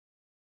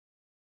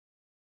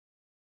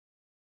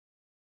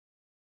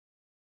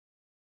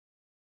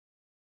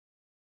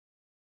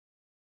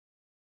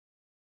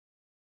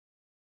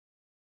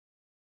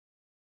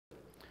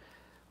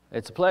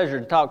It's a pleasure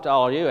to talk to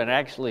all of you, and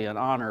actually an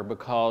honor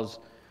because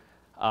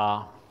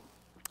I'm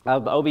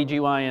an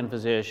OB/GYN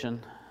physician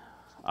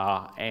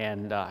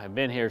and have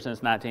been here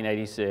since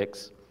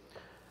 1986.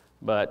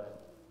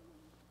 But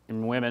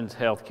in women's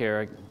health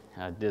care,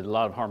 I did a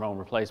lot of hormone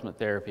replacement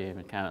therapy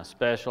and kind of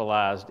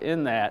specialized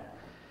in that.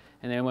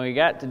 And then when we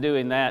got to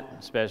doing that,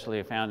 especially,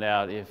 I found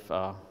out if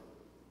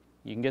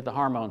you can get the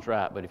hormones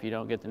right, but if you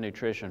don't get the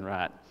nutrition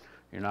right,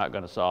 you're not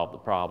going to solve the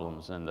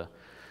problems. And the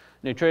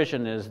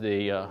nutrition is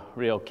the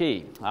real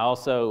key. I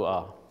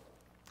also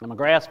I'm a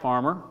grass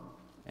farmer,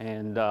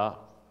 and I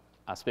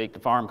speak to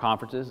farm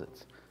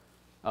conferences.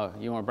 Oh,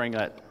 you want to bring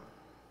that?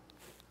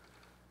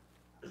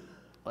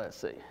 Let's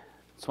see.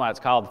 That's why it's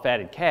called the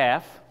fatted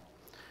calf,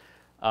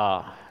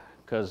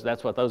 because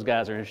that's what those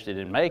guys are interested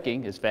in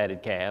making, is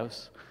fatted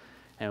calves.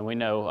 And we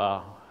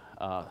know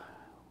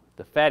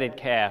the fatted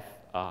calf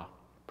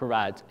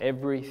provides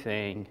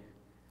everything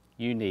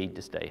you need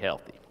to stay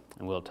healthy.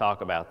 And we'll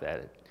talk about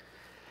that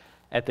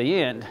at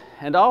the end.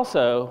 And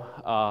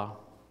also,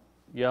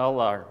 y'all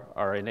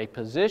are in a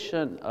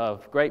position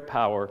of great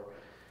power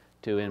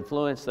to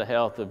influence the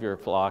health of your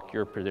flock,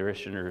 your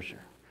parishioners,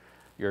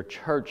 your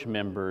church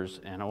members,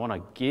 and I want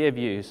to give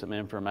you some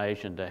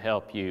information to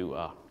help you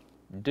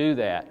do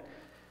that,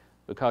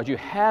 because you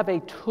have a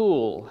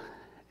tool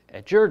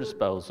at your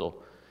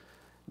disposal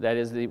that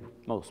is the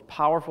most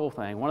powerful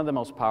thing, one of the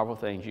most powerful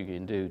things you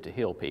can do to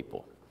heal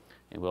people.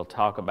 And we'll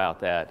talk about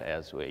that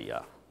as we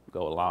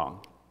go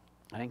along.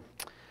 Okay?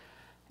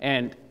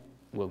 And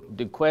we'll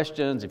do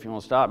questions. If you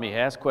want to stop me,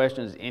 ask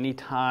questions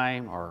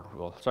anytime, or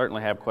we'll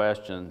certainly have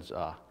questions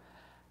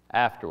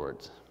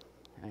afterwards.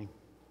 Okay?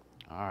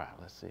 All right,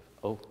 let's see.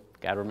 Oh,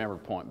 got to remember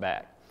to point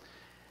back.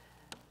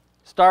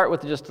 Start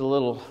with just a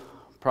little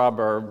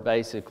proverb.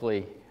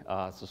 Basically,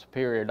 it's the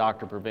superior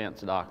doctor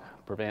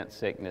prevents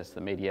sickness,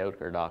 the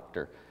mediocre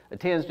doctor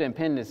attends to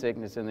impending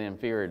sickness, and the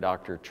inferior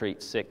doctor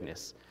treats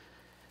sickness.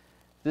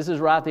 This is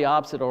right the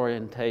opposite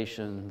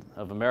orientation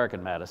of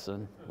American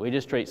medicine. We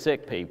just treat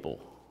sick people,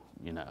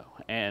 you know,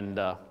 and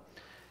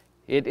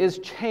it is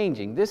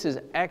changing. This is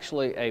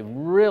actually a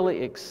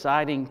really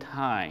exciting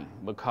time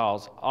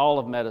because all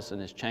of medicine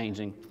is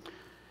changing,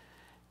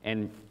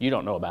 and you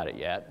don't know about it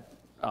yet.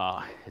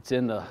 It's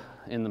in the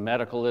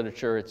medical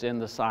literature, it's in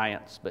the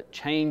science, but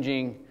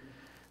changing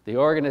the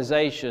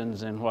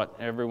organizations and what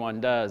everyone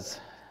does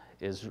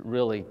is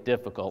really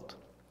difficult.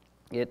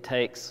 It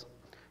takes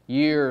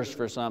years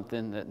for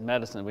something that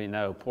medicine we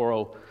know. Poor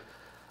old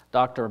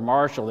Dr.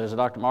 Marshall, there's a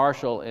Dr.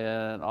 Marshall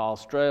in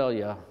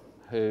Australia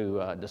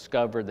who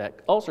discovered that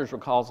ulcers were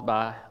caused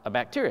by a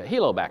bacteria,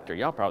 Helicobacter.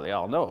 Y'all probably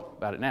all know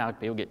about it now.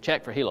 People get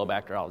checked for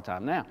Helicobacter all the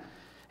time now.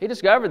 He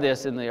discovered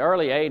this in the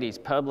early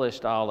 80s,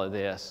 published all of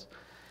this,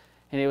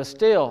 and it was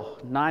still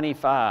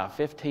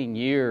 15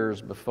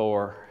 years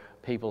before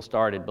people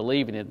started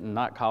believing it and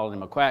not calling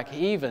him a quack.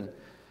 He even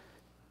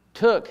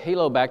took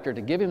Helicobacter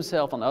to give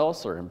himself an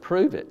ulcer and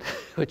prove it,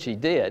 which he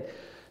did.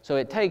 So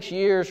it takes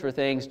years for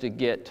things to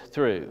get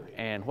through.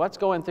 And what's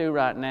going through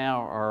right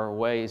now are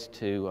ways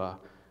to,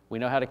 we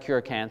know how to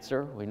cure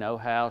cancer, we know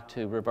how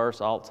to reverse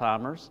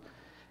Alzheimer's,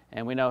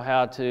 and we know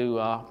how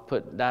to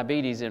put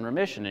diabetes in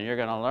remission. And you're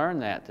going to learn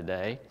that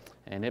today.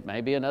 And it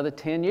may be another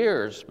 10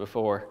 years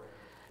before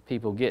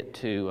people get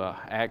to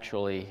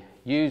actually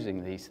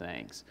using these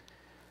things.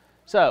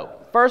 So,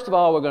 first of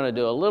all, we're going to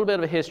do a little bit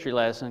of a history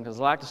lesson, because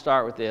I like to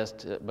start with this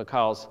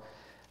because,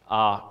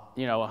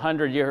 you know,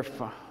 100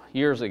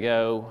 years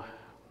ago,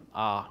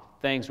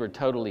 things were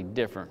totally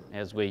different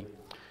as we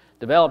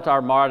developed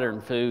our modern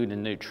food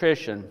and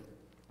nutrition.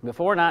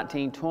 Before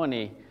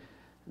 1920,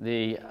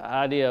 the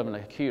idea of an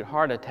acute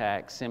heart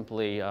attack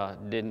simply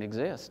didn't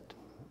exist.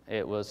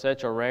 It was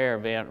such a rare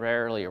event,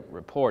 rarely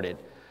reported.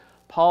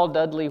 Paul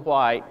Dudley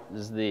White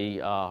is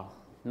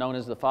known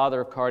as the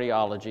father of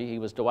cardiology. He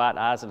was Dwight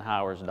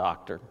Eisenhower's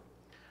doctor.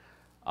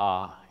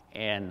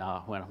 And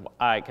when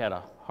Ike had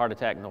a heart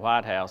attack in the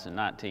White House in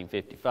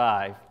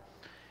 1955,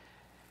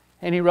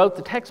 and he wrote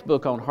the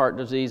textbook on heart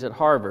disease at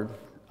Harvard.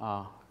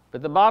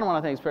 But the bottom one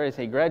I think is fair to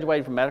say, he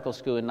graduated from medical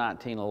school in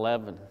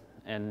 1911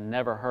 and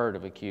never heard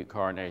of acute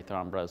coronary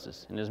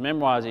thrombosis. In his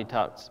memoirs, he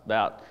talks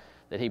about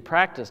that he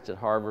practiced at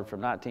Harvard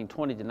from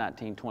 1920 to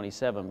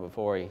 1927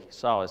 before he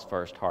saw his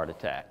first heart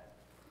attack.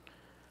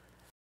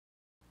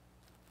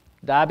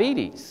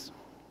 Diabetes.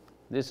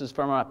 This is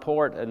from a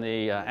report in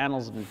the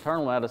Annals of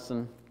Internal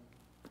Medicine,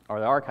 or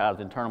the Archives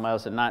of Internal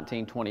Medicine,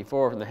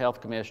 1924, from the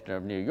Health Commissioner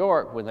of New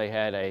York, when they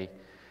had a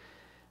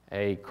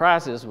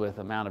crisis with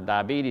the amount of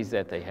diabetes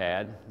that they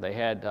had. They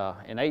had,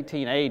 in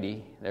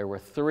 1880, there were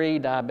 3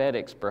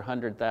 diabetics per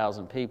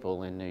 100,000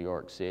 people in New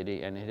York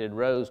City, and it had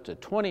rose to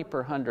 20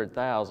 per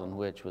 100,000,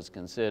 which was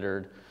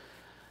considered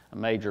a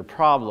major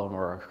problem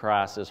or a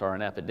crisis or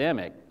an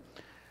epidemic.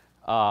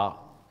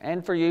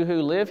 And for you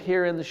who live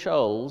here in the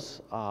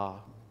Shoals,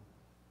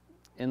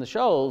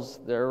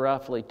 there are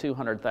roughly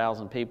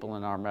 200,000 people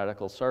in our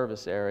medical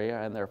service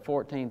area, and there are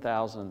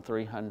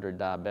 14,300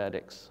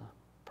 diabetics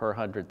per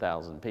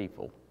 100,000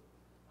 people.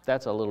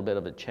 That's a little bit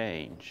of a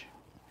change.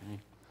 Okay?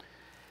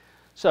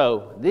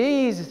 So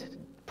these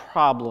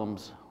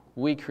problems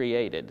we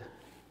created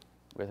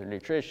with our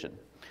nutrition.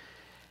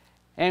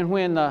 And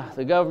when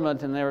the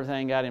government and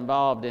everything got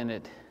involved in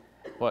it,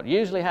 what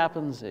usually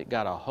happens, it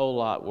got a whole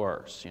lot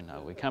worse. You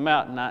know, we come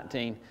out in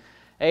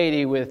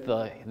 1980 with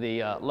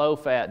the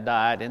low-fat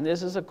diet, and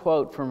this is a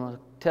quote from a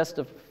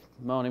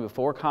testimony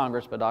before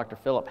Congress by Dr.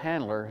 Philip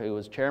Handler, who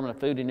was chairman of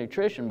Food and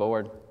Nutrition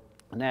Board,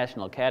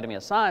 National Academy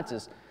of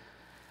Sciences.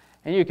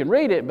 And you can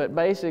read it, but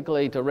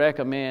basically to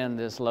recommend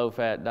this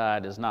low-fat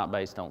diet is not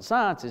based on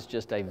science. It's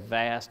just a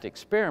vast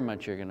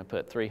experiment you're going to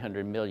put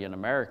 300 million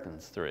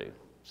Americans through.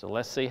 So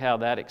let's see how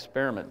that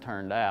experiment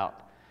turned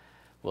out.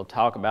 We'll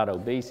talk about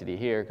obesity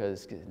here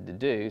because it's to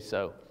do.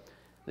 So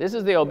this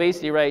is the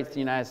obesity rates in the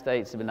United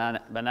States by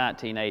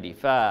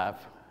 1985.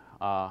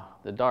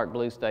 The dark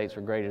blue states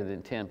were greater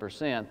than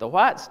 10%. The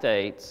white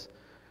states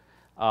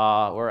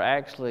were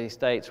actually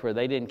states where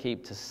they didn't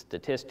keep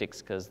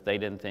statistics because they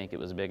didn't think it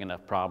was a big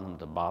enough problem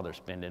to bother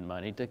spending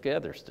money to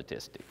gather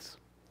statistics.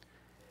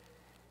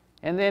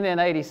 And then in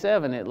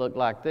 87 it looked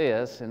like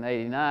this. In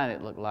 89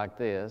 it looked like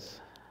this.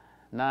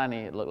 90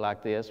 it looked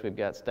like this. We've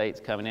got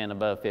states coming in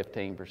above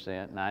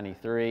 15%.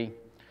 93,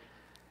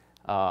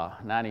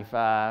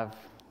 95,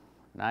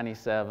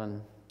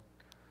 97,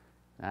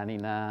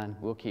 99,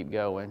 we'll keep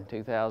going.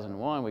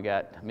 2001, we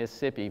got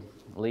Mississippi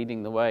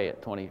leading the way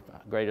at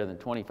greater than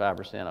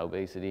 25%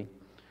 obesity.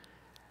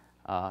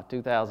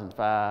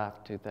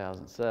 2005,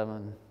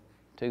 2007,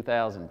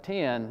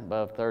 2010,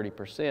 above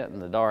 30% in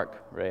the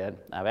dark red.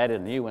 I've added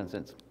a new one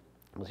since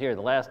I was here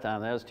the last time.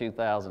 That was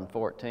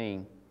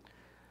 2014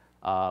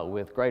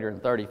 with greater than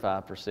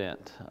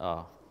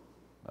 35%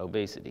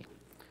 obesity.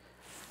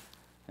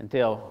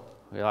 Until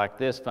we like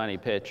this funny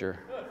picture.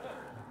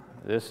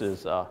 This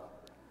is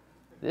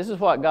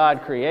what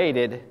God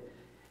created,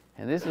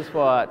 and this is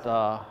what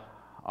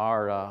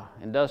our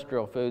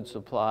industrial food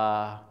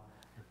supply,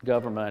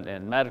 government,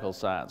 and medical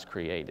science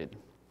created.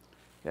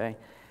 Okay,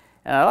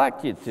 and I'd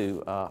like you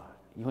to,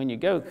 when you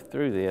go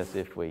through this,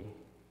 if we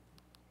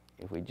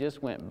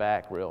just went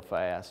back real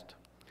fast,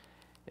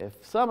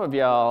 if some of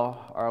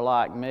y'all are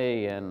like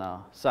me and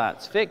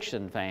science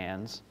fiction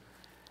fans,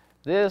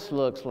 this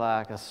looks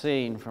like a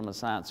scene from a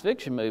science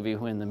fiction movie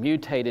when the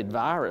mutated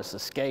virus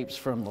escapes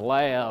from the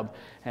lab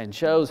and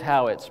shows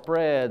how it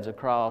spreads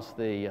across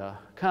the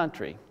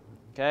country,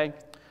 okay?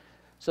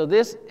 So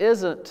this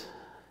isn't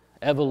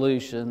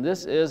evolution,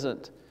 this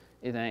isn't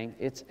anything,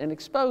 it's an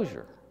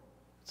exposure.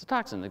 It's a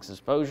toxin, it's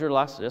exposure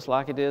just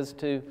like it is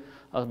to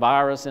a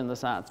virus in the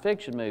science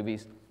fiction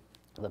movies.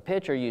 The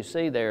picture you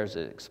see there is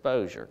an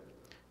exposure.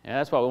 And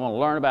that's what we want to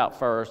learn about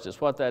first, is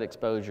what that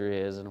exposure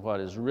is and what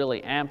has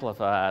really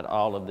amplified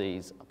all of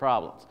these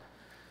problems.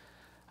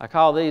 I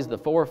call these the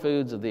 4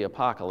 foods of the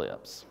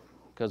apocalypse,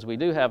 because we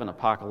do have an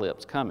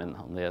apocalypse coming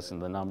on this and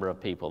the number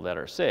of people that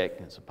are sick.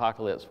 It's an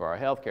apocalypse for our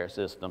healthcare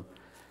system.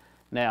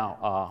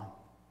 Now,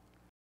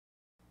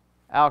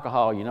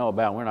 alcohol, you know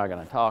about, we're not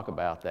going to talk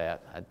about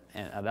that.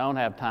 I don't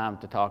have time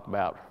to talk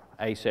about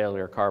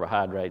acellular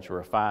carbohydrates or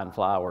refined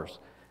flours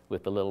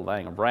with the little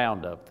thing of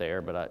Roundup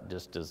there, but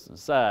just as an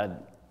aside,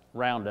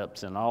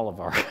 Roundup's in all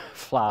of our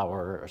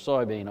flour or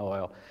soybean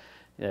oil.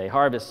 They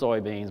harvest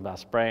soybeans by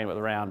spraying with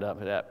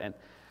Roundup. And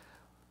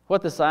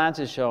what the science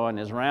is showing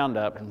is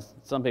Roundup, and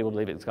some people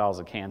believe it's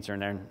causes cancer,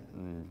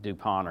 and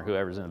DuPont or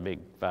whoever's in a big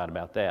fight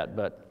about that.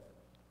 But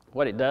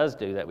what it does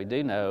do that we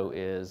do know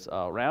is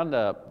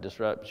Roundup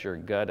disrupts your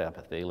gut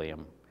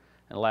epithelium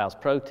and allows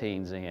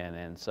proteins in,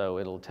 and so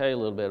it'll tell you a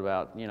little bit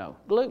about, you know,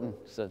 gluten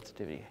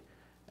sensitivity.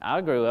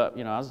 I grew up,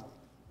 you know, I was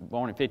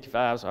born in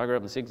 55, so I grew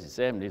up in the 60s,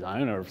 70s.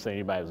 I never seen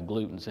anybody who was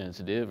gluten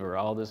sensitive or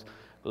all this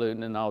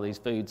gluten and all these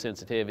food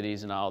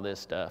sensitivities and all this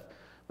stuff.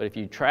 But if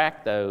you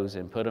track those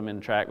and put them in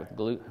track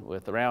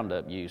with the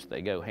Roundup use,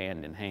 they go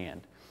hand in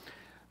hand.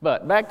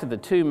 But back to the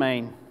 2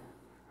 main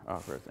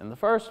offers. And the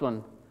first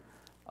one,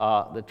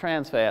 the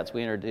trans fats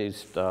we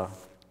introduced in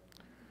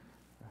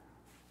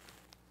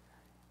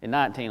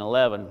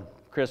 1911.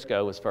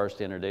 Crisco was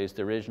first introduced.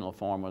 The original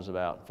form was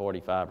about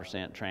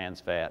 45% trans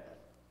fat.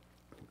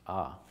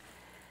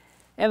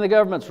 And the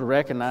government's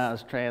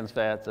recognized trans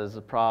fats as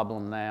a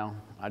problem now.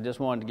 I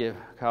just wanted to give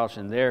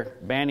caution. They're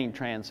banning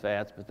trans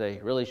fats, but they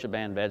really should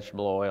ban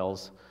vegetable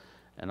oils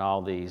and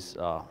all these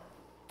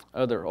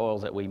other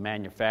oils that we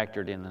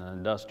manufactured in an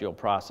industrial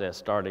process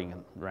starting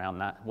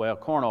around,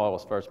 corn oil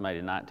was first made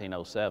in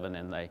 1907,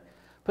 and they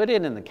put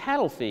it in the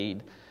cattle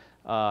feed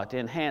to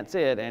enhance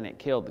it, and it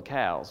killed the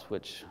cows,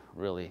 which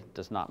really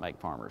does not make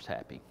farmers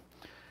happy.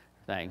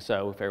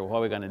 So we figured, what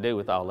are we going to do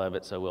with all of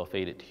it? So we'll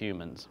feed it to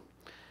humans.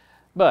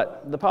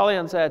 But the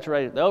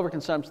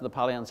overconsumption of the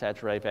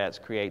polyunsaturated fats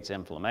creates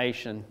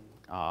inflammation.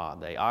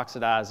 They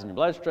oxidize in your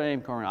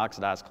bloodstream,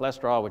 oxidize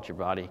cholesterol, which your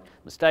body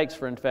mistakes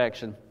for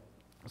infection.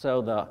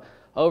 So the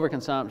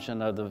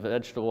overconsumption of the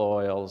vegetable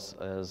oils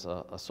is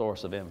a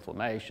source of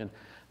inflammation.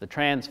 The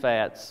trans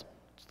fats,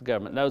 the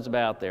government knows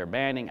about, they're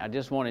banning. I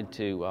just wanted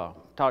to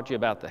talk to you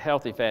about the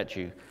healthy fats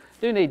you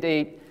do need to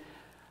eat.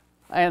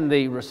 And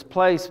the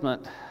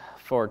replacement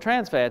for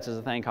trans fats is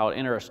a thing called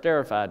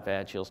interesterified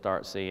fats you'll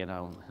start seeing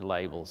on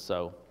labels.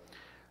 So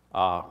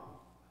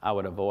I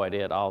would avoid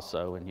it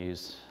also and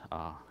use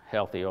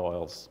healthy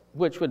oils,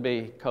 which would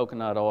be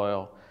coconut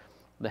oil.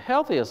 The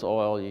healthiest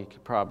oil you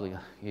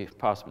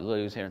possibly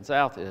lose here in the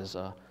South is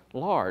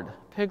lard,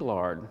 pig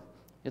lard.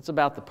 It's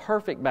about the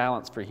perfect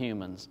balance for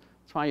humans.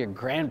 That's why your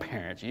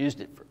grandparents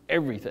used it for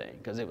everything,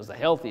 because it was the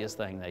healthiest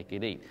thing they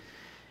could eat.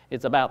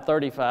 It's about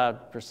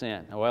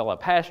 35%. Well, a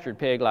pastured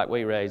pig like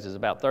we raise is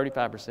about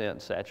 35%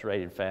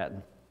 saturated fat,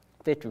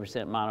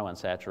 50%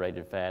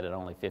 monounsaturated fat, and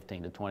only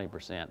 15 to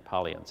 20%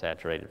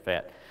 polyunsaturated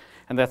fat.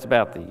 And that's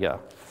about the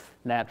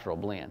natural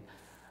blend.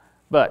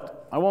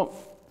 But I won't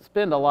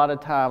spend a lot of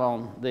time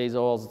on these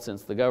oils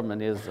since the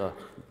government is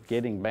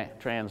getting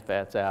trans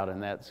fats out,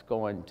 and that's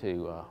going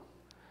to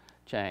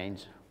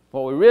change.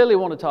 What we really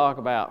want to talk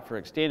about for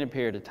an extended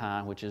period of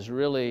time, which is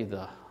really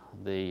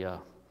the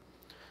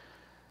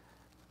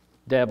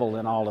devil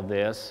in all of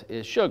this,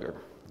 is sugar.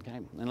 Okay?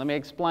 And let me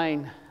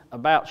explain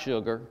about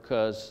sugar,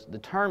 because the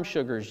term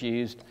sugar is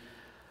used,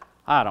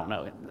 I don't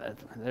know,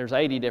 there's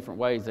 80 different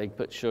ways they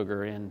put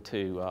sugar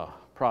into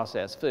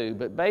processed food,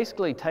 but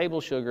basically table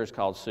sugar is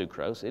called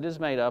sucrose. It is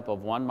made up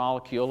of one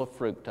molecule of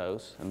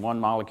fructose and one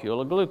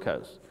molecule of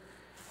glucose.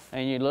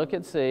 And you look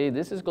and see,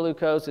 this is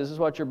glucose, this is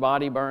what your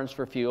body burns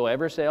for fuel.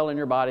 Every cell in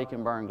your body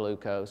can burn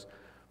glucose.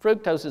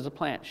 Fructose is a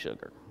plant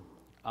sugar.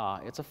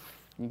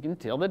 You can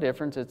tell the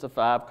difference. It's a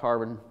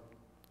 5-carbon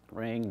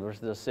ring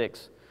versus a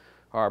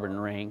 6-carbon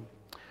ring.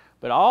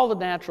 But all the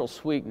natural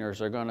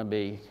sweeteners are going to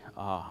be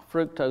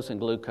fructose and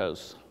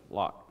glucose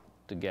locked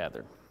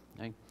together.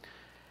 Okay?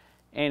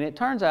 And it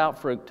turns out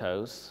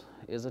fructose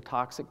is a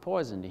toxic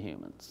poison to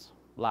humans,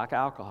 like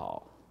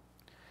alcohol.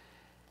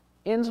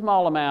 In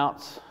small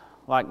amounts,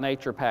 like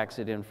nature packs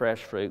it in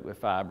fresh fruit with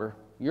fiber,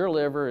 your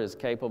liver is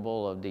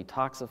capable of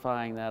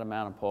detoxifying that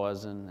amount of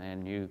poison,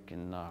 and you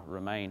can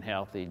remain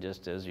healthy,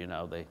 just as,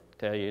 they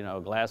tell you,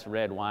 a glass of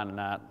red wine a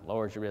night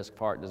lowers your risk of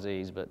heart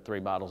disease, but 3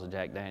 bottles of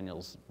Jack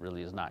Daniels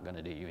really is not going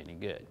to do you any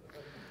good.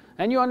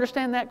 And you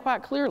understand that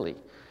quite clearly.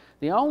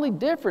 The only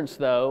difference,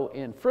 though,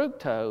 in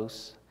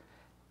fructose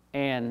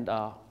and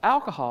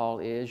alcohol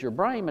is your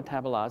brain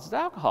metabolizes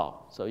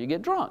alcohol, so you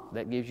get drunk.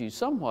 That gives you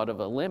somewhat of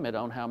a limit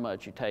on how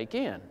much you take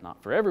in.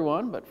 Not for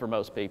everyone, but for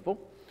most people.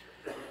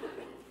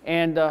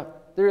 And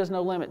there is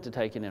no limit to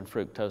taking in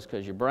fructose,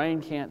 because your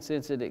brain can't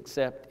sense it,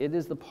 except it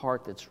is the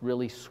part that's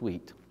really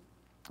sweet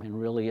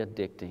and really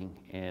addicting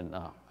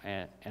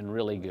and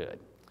really good.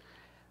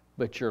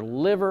 But your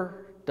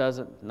liver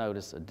doesn't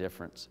notice a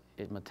difference.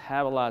 It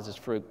metabolizes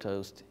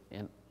fructose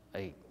in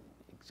a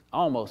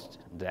almost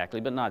exactly,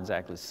 but not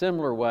exactly,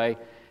 similar way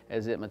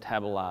as it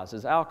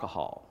metabolizes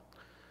alcohol.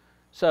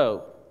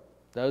 So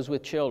those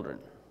with children,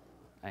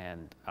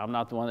 and I'm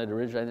not the one that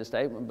originated the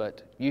statement,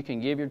 but you can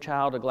give your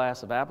child a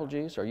glass of apple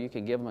juice or you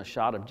can give them a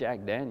shot of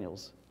Jack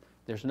Daniels.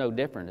 There's no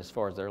different as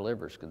far as their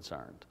liver is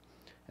concerned.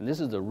 And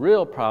this is the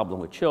real problem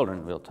with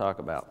children we'll talk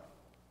about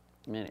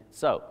in a minute.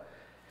 So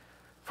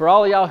for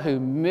all of y'all who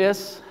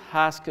miss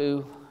high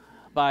school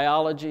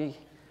biology,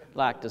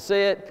 like to see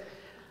it,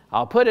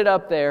 I'll put it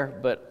up there,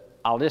 but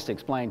I'll just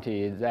explain to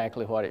you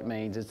exactly what it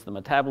means. It's the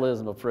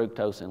metabolism of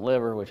fructose in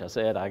liver, which I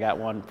said I got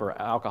one for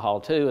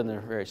alcohol too, and they're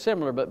very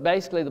similar, but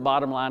basically the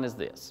bottom line is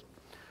this.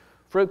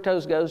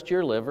 Fructose goes to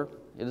your liver.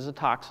 It is a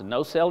toxin.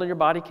 No cell in your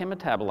body can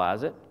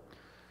metabolize it.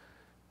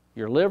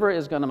 Your liver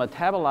is going to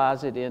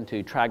metabolize it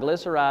into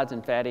triglycerides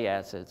and fatty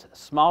acids,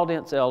 small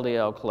dense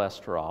LDL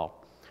cholesterol.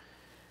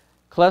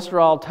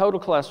 Total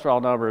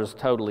cholesterol number is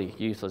totally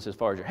useless as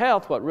far as your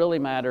health. What really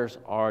matters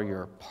are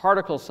your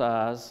particle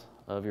size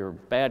of your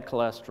bad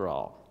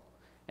cholesterol.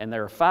 And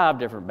there are 5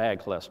 different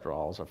bad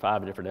cholesterols, or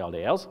 5 different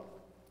LDLs,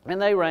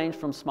 and they range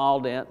from small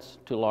dense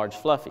to large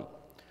fluffy.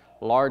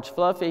 Large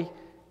fluffy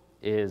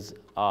is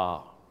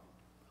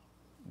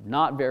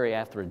not very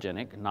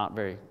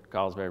atherogenic,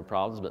 cause very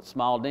problems, but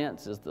small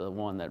dense is the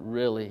one that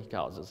really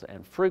causes,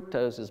 and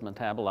fructose is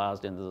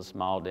metabolized into the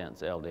small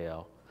dense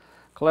LDL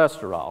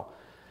cholesterol.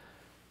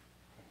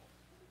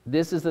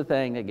 This is the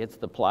thing that gets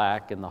the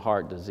plaque and the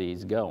heart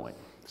disease going.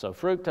 So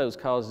fructose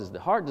causes the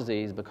heart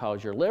disease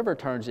because your liver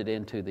turns it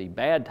into the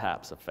bad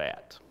types of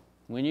fat.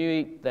 When you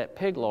eat that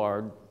pig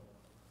lard,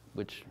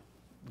 which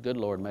the good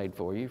Lord made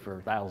for you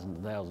for thousands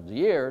and thousands of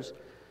years,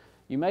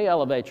 you may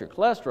elevate your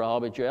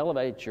cholesterol, but you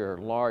elevate your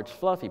large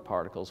fluffy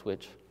particles,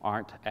 which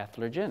aren't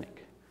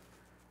atherogenic,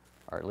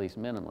 or at least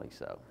minimally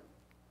so.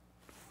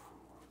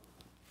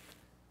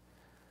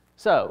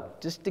 So,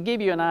 just to give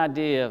you an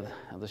idea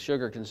of the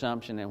sugar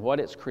consumption and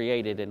what it's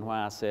created and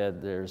why I said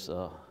there's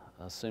a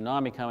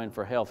tsunami coming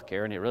for health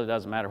care, and it really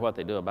doesn't matter what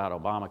they do about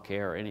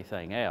Obamacare or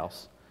anything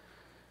else.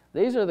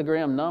 These are the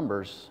grim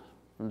numbers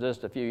from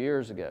just a few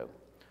years ago.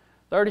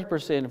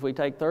 30%, if we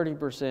take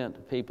 30%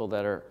 of people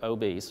that are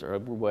obese or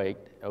overweight,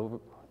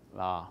 80%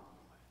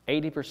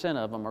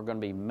 of them are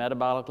going to be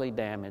metabolically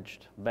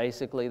damaged.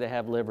 Basically, they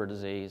have liver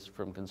disease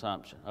from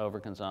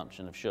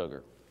overconsumption of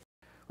sugar,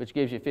 which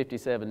gives you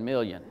 57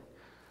 million.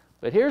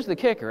 But here's the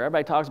kicker.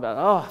 Everybody talks about,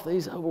 oh,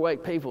 these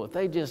overweight people, if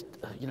they just,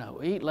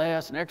 eat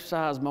less and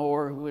exercise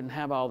more, we wouldn't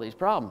have all these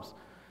problems.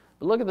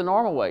 But look at the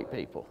normal weight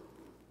people.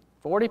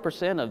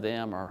 40% of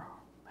them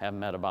have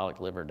metabolic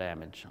liver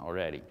damage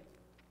already.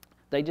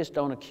 They just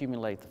don't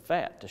accumulate the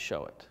fat to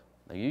show it.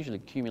 They usually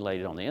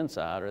accumulate it on the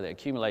inside, or they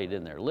accumulate it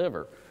in their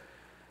liver,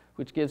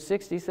 which gives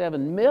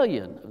 67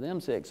 million of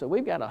them sick. So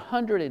we've got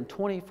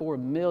 124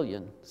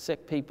 million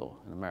sick people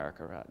in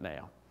America right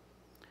now.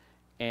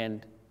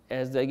 And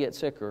as they get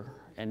sicker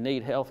and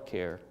need health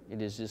care,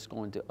 it is just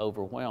going to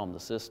overwhelm the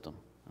system.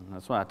 And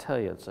that's why I tell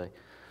you, it's a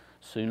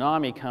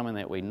tsunami coming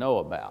that we know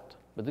about.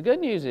 But the good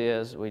news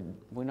is we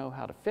know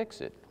how to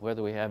fix it.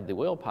 Whether we have the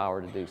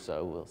willpower to do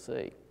so, we'll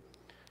see.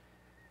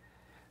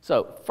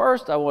 So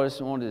first, I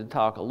just wanted to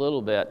talk a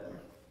little bit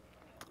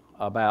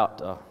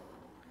about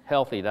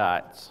healthy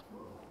diets,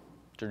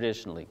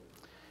 traditionally.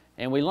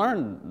 And we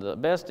learned the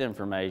best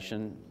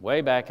information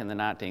way back in the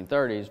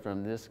 1930s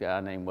from this guy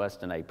named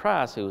Weston A.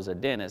 Price, who was a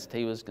dentist.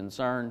 He was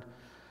concerned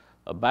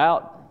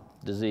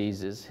about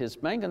diseases.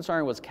 His main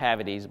concern was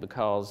cavities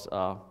because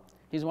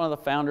he's one of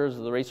the founders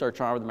of the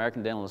research arm of the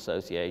American Dental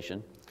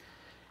Association.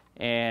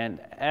 And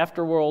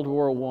after World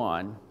War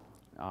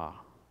I,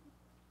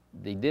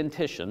 the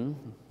dentition,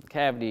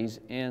 cavities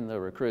in the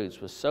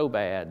recruits was so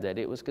bad that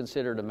it was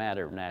considered a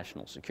matter of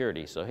national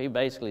security. So he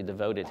basically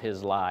devoted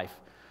his life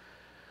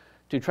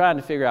to trying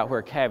to figure out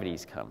where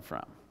cavities come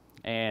from.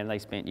 And they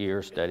spent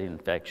years studying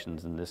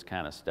infections and this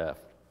kind of stuff.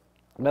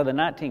 By the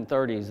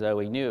 1930s, though,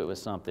 he knew it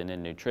was something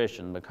in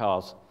nutrition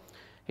because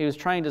he was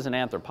trained as an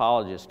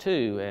anthropologist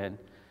too, and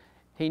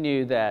he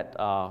knew that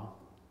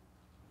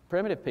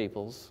primitive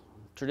peoples,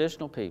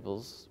 traditional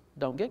peoples,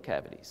 don't get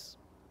cavities.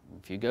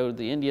 If you go to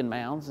the Indian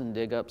mounds and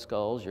dig up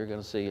skulls, you're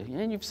going to see,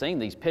 and you've seen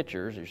these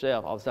pictures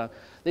yourself all the time,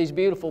 these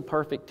beautiful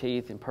perfect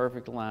teeth in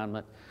perfect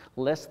alignment.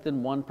 Less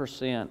than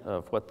 1%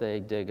 of what they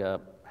dig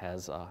up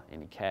has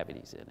any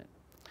cavities in it.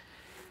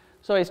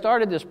 So he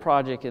started this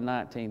project in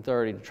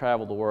 1930 to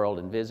travel the world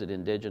and visit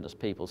indigenous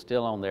people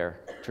still on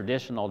their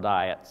traditional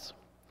diets.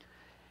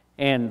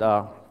 And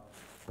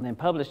then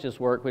published his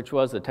work, which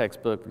was the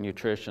textbook of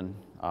nutrition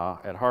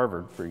at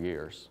Harvard for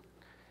years.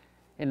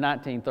 In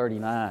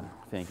 1939,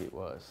 I think it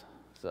was.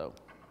 So,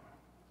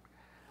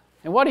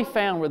 and what he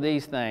found were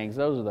these things.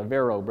 Those are the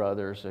Vero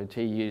brothers that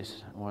he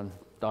used, one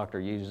doctor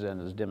uses in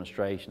his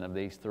demonstration of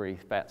these 3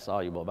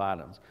 fat-soluble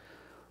vitamins.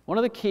 One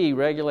of the key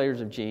regulators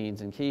of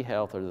genes and key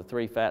health are the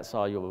 3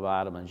 fat-soluble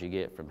vitamins you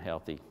get from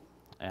healthy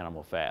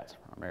animal fats,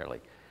 primarily.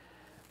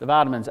 The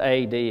vitamins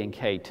A, D, and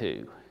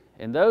K2.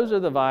 And those are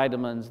the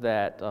vitamins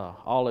that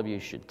all of you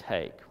should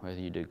take, whether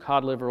you do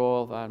cod liver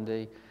oil,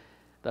 vitamin D.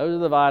 Those are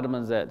the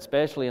vitamins that,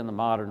 especially in the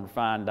modern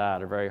refined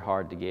diet, are very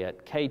hard to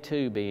get,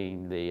 K2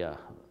 being the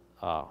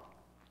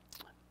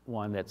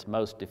one that's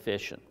most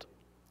deficient.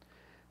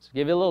 So to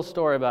give you a little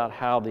story about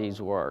how these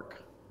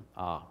work.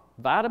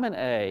 Vitamin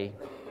A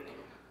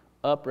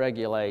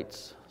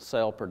upregulates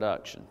cell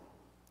production.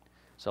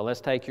 So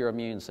let's take your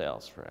immune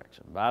cells for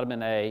action.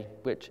 Vitamin A,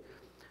 which,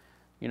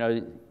 you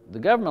know, the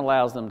government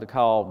allows them to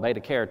call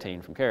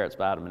beta-carotene from carrots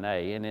vitamin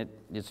A, and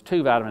it's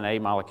 2 vitamin A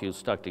molecules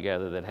stuck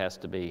together that has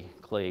to be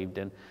cleaved,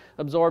 and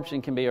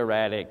absorption can be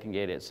erratic, can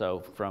get it.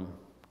 So from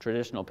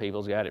traditional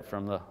people's got it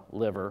from the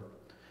liver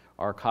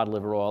or cod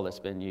liver oil that's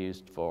been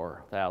used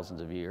for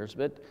thousands of years,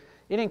 but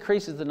it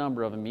increases the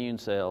number of immune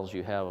cells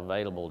you have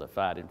available to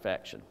fight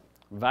infection.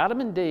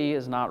 Vitamin D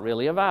is not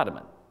really a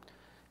vitamin.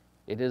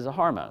 It is a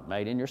hormone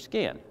made in your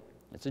skin.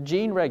 It's a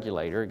gene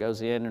regulator. It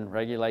goes in and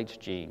regulates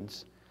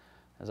genes.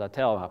 As I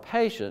tell my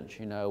patients,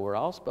 you know, we're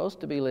all supposed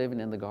to be living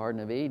in the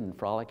Garden of Eden,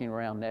 frolicking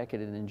around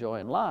naked and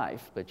enjoying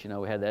life. But, you know,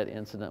 we had that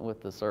incident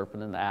with the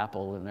serpent and the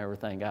apple and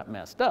everything got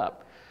messed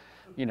up.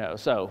 You know,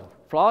 so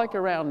frolic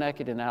around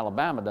naked in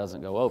Alabama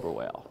doesn't go over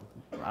well.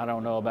 I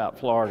don't know about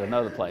Florida and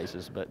other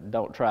places, but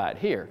don't try it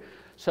here.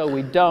 So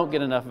we don't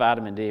get enough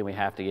vitamin D, and we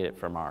have to get it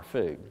from our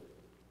food.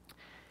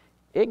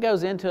 It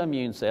goes into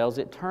immune cells.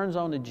 It turns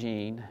on a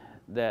gene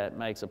that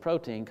makes a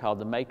protein called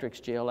the matrix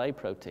GLA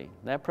protein.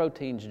 That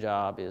protein's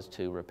job is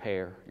to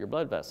repair your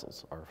blood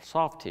vessels or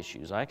soft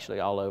tissues, actually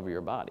all over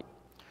your body.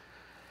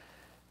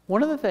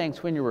 One of the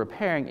things when you're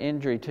repairing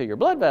injury to your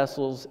blood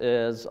vessels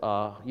is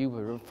you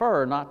would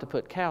prefer not to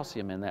put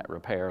calcium in that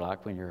repair.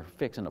 Like when you're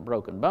fixing a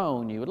broken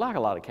bone, you would like a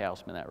lot of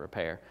calcium in that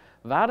repair.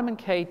 Vitamin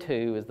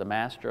K2 is the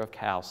master of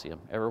calcium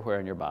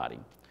everywhere in your body.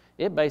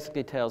 It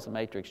basically tells the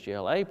matrix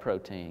GLA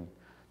protein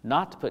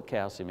not to put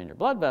calcium in your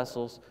blood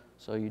vessels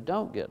so you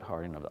don't get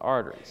hardening of the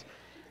arteries.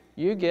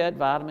 You get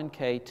vitamin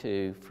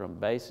K2 from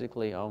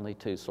basically only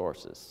 2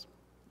 sources.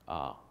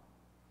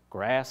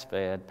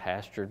 Grass-fed,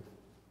 pastured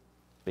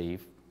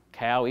beef.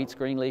 Cow eats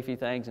green leafy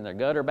things, and their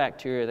gut are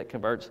bacteria that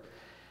converts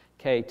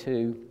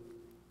K2,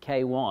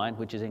 K1,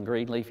 which is in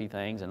green leafy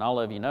things, and all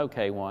of you know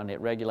K1, it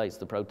regulates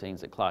the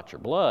proteins that clot your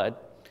blood.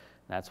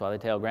 That's why they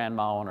tell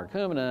grandma on her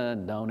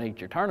kumina, don't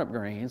eat your turnip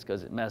greens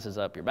because it messes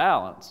up your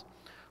balance.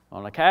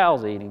 Well, a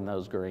cow's eating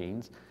those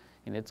greens,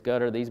 and its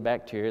gut are these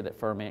bacteria that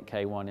ferment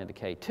K1 into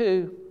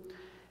K2,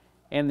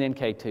 and then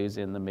K2's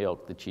in the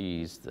milk, the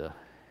cheese, the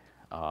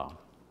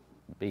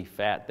beef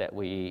fat that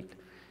we eat.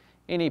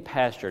 Any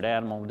pastured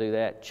animal will do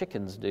that.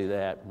 Chickens do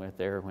that when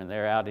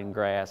they're out in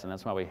grass, and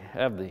that's why we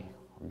have the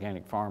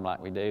organic farm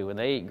like we do, when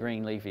they eat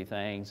green leafy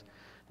things,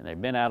 and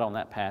they've been out on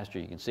that pasture,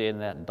 you can see it in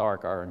that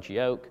dark orange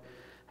yolk,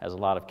 has a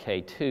lot of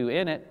K2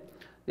 in it.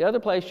 The other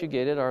place you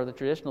get it are the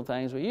traditional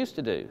things we used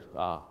to do.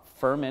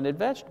 Fermented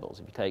vegetables.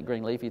 If you take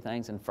green leafy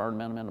things and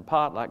ferment them in a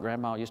pot, like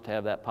Grandma used to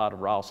have that pot of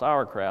raw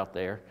sauerkraut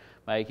there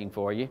making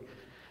for you.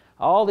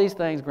 All these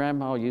things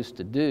Grandma used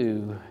to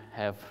do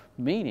have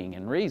meaning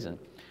and reason,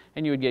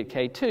 and you would get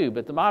K2,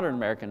 but the modern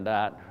American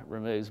diet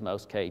removes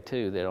most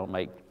K2. They don't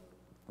make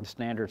the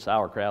standard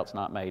sauerkraut's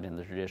not made in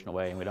the traditional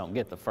way, and we don't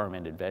get the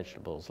fermented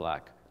vegetables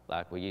like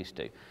we used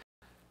to.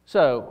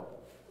 So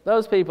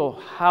those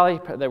people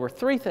there were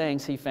three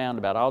things he found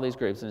about all these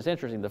groups, and it's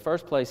interesting. The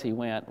first place he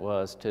went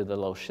was to the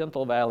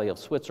Lauchenttal Valley of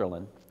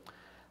Switzerland,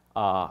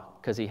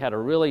 because he had a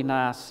really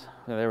nice,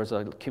 there was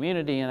a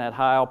community in that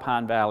high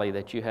alpine valley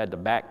that you had to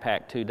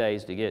backpack 2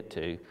 days to get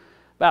to.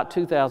 About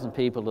 2,000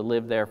 people that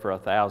lived there for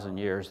 1,000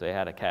 years. They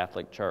had a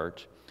Catholic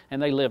church,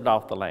 and they lived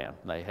off the land.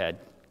 They had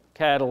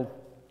cattle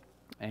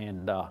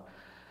and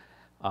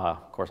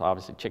of course,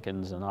 obviously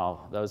chickens and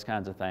all those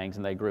kinds of things,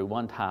 and they grew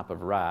one type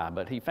of rye.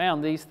 But he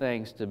found these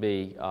things to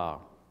be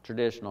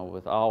traditional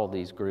with all of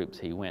these groups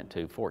he went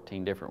to,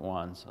 14 different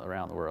ones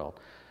around the world.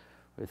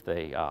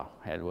 They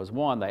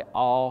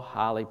all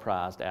highly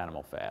prized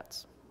animal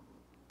fats,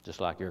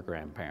 just like your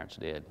grandparents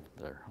did,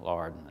 their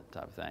lard and that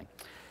type of thing.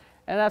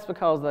 And that's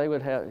because they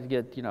would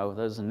get,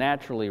 those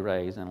naturally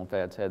raised animal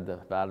fats had the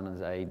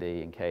vitamins A,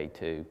 D, and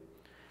K2.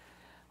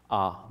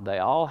 They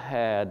all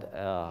had,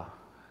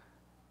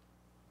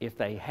 if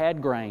they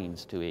had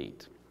grains to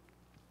eat,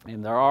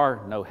 and there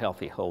are no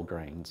healthy whole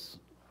grains,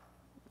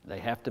 they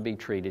have to be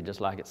treated just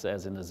like it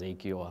says in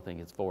Ezekiel, I think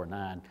it's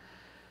 4:9.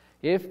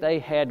 If they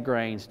had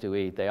grains to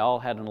eat, they all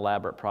had an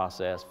elaborate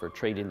process for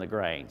treating the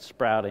grains,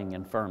 sprouting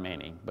and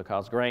fermenting,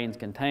 because grains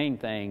contain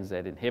things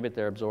that inhibit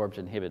their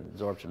absorption, inhibit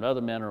absorption of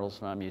other minerals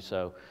from you.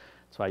 So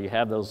that's why you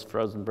have those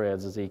frozen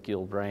breads,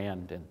 Ezekiel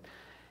brand,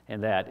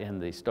 and that in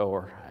the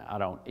store. I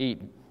don't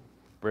eat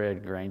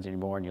bread grains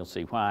anymore, and you'll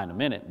see why in a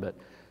minute. But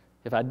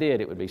if I did,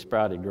 it would be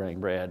sprouted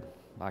grain bread,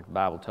 like the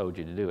Bible told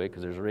you to do it,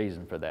 because there's a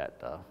reason for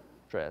that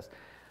stress.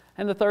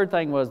 And the third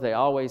thing was they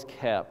always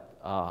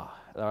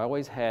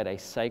had a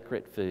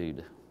sacred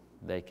food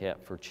they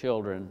kept for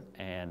children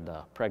and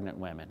pregnant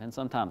women, and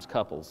sometimes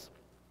couples.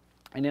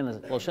 And in the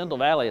Lauchenttal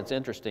Valley, it's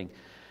interesting,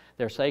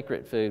 their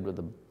sacred food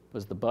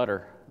was the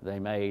butter they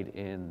made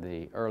in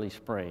the early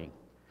spring,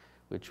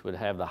 which would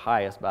have the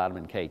highest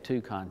vitamin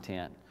K2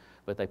 content.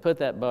 But they put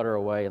that butter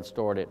away and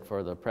stored it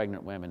for the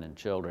pregnant women and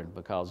children,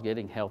 because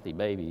getting healthy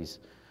babies,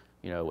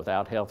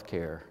 without health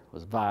care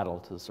was vital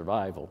to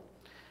survival.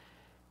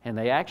 And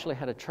they actually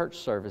had a church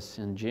service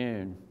in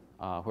June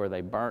where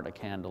they burnt a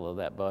candle of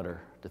that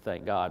butter to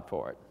thank God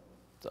for it.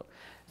 So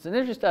it's an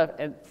interesting stuff.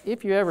 And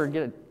if you ever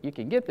get it, you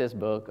can get this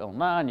book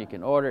online, you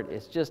can order it.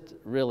 It's just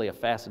really a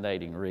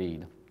fascinating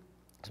read,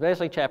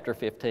 especially chapter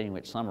 15,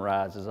 which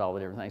summarizes all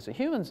the different things. So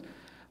humans,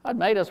 God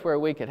made us where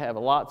we could have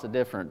lots of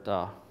different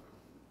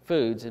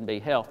foods and be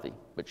healthy,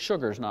 but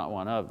sugar's not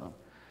one of them.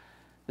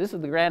 This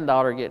is the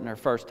granddaughter getting her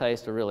first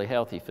taste of really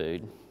healthy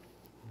food.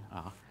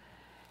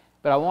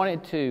 But I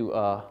wanted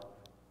to,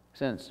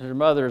 since her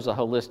mother is a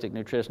holistic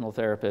nutritional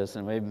therapist,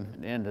 and we've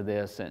been into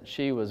this since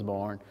she was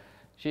born,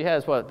 she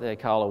has what they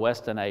call a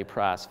Weston A.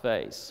 Price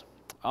face.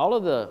 All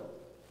of the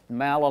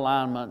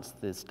malalignments,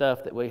 the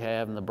stuff that we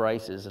have and the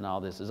braces and all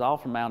this is all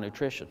from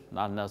malnutrition,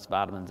 not enough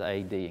vitamins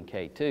A, D, and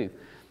K2.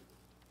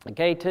 And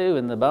K2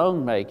 in the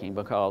bone making,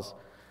 because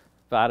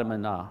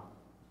vitamin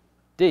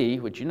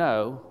D, which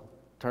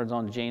turns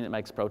on the gene that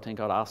makes a protein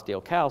called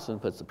osteocalcin,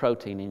 puts the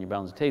protein in your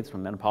bones and teeth.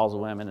 From menopausal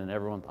women and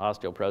everyone with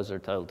osteoporosis are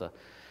told to,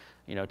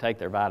 take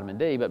their vitamin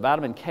D. But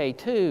vitamin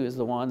K2 is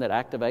the one that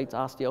activates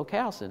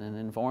osteocalcin and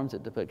informs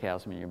it to put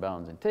calcium in your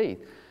bones and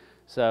teeth.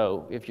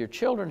 So if your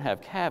children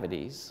have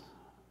cavities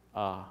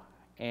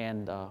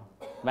and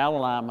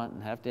malalignment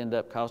and have to end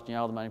up costing you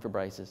all the money for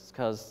braces, it's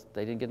because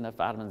they didn't get enough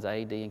vitamins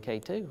A, D, and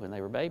K2 when they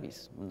were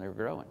babies, when they were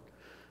growing,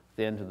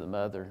 the end of the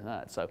mother and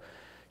that. So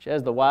she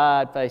has the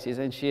wide faces,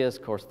 and she is,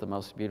 of course, the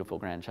most beautiful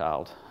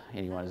grandchild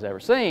anyone has ever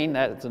seen.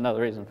 That's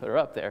another reason to put her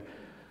up there.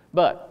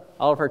 But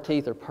all of her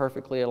teeth are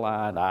perfectly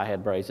aligned. I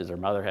had braces, her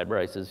mother had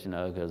braces,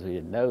 because we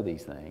didn't know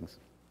these things.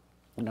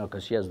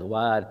 Because she has the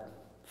wide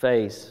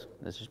face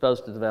that she's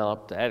supposed to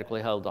develop to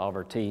adequately hold all of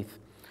her teeth.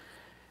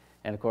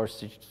 And, of course,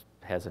 she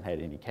hasn't had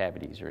any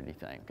cavities or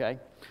anything, okay?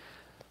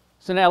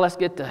 So now let's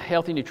get to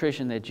healthy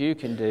nutrition that you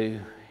can do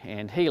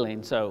and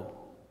healing. So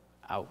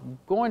I'm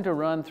going to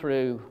run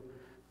through.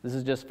 This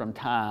is just from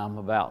time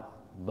about,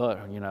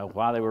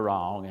 why they were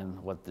wrong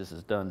and what this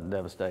has done to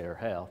devastate our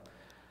health.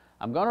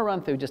 I'm going to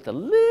run through just a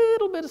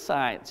little bit of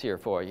science here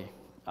for you,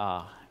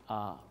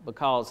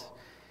 because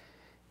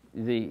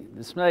the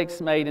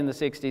mistakes made in the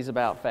 60s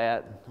about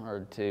fat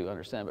are to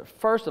understand. But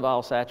first of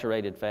all,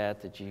 saturated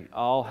fat that you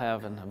all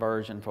have an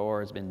aversion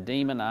for has been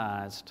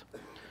demonized.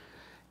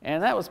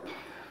 And that was,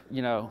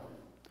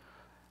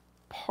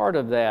 part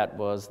of that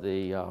was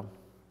the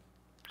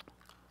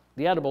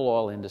edible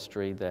oil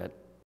industry that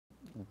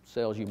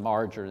sells you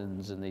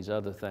margarines and these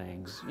other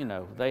things, you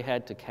know, they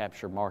had to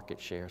capture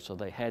market share, so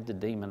they had to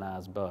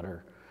demonize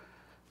butter,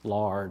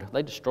 lard.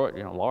 They destroyed,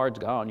 you know, lard's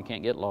gone. You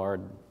can't get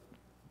lard,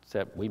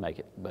 except we make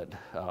it. But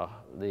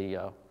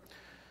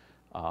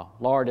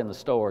lard in the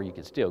store you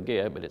can still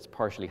get, but it's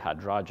partially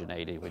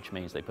hydrogenated, which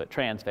means they put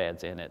trans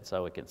fats in it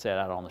so it can sit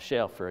out on the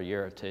shelf for a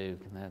year or two.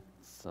 And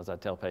that's, as I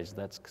tell patients,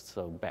 that's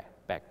so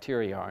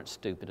bacteria aren't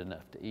stupid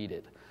enough to eat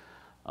it,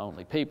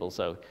 only people.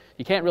 So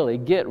you can't really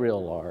get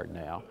real lard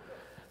now.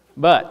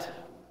 But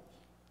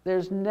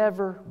there's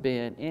never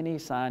been any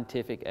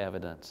scientific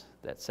evidence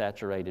that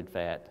saturated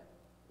fat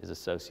is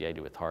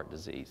associated with heart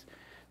disease.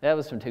 That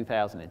was from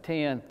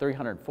 2010,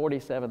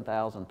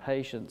 347,000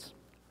 patients.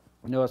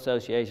 No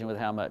association with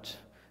how much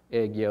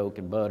egg yolk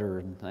and butter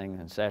and things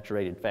and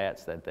saturated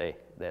fats that they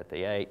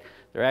ate.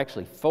 There are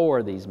actually 4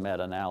 of these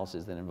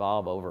meta-analyses that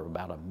involve over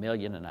about 1.5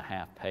 million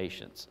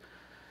patients.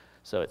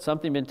 So it's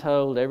something been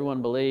told,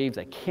 everyone believes.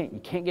 You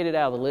can't get it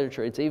out of the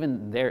literature. It's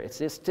even there.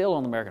 It's still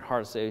on the American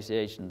Heart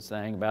Association's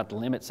thing about to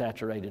limit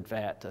saturated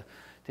fat to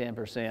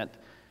 10%,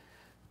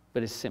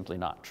 but it's simply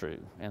not true.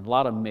 And a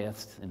lot of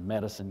myths in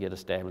medicine get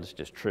established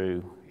as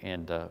true,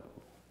 and they're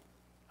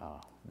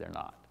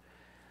not.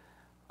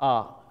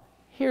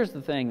 Here's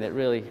the thing that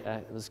really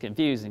was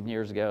confusing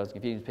years ago. It's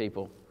confusing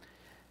people.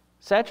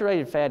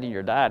 Saturated fat in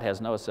your diet has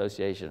no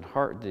association with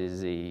heart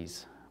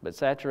disease, but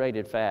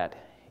saturated fat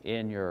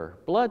in your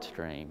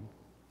bloodstream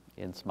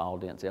in small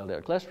dense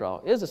LDL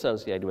cholesterol is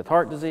associated with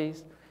heart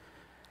disease,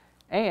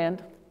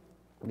 and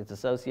it's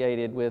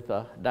associated with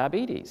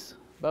diabetes,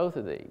 both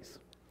of these.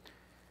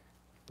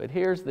 But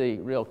here's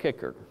the real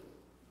kicker.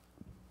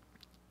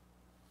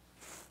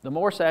 The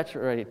more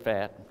saturated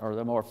fat, or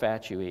the more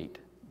fat you eat,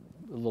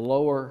 the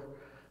lower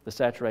the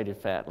saturated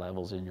fat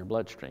levels in your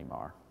bloodstream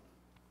are,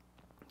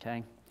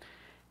 okay?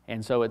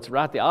 And so it's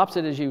right the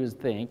opposite as you would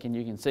think, and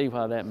you can see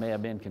why that may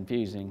have been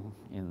confusing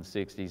in the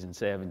 60s and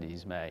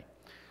 70s,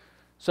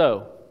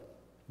 So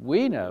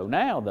we know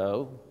now,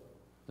 though,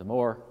 the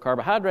more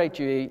carbohydrates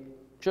you eat,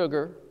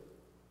 sugar,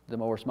 the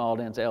more small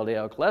dense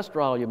LDL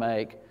cholesterol you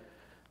make,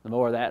 the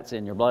more that's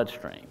in your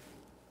bloodstream,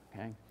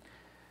 okay?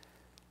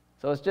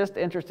 So it's just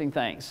interesting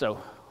things. So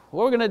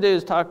what we're going to do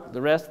is talk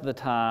the rest of the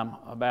time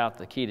about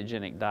the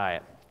ketogenic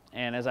diet.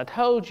 And as I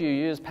told you,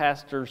 you as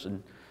pastors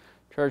and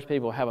church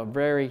people have a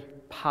very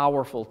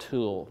powerful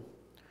tool,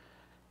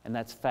 and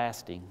that's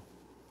fasting.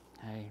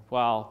 Okay?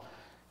 While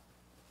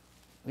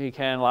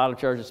a lot of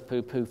churches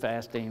poo-poo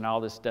fasting and all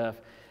this stuff,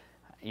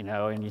 you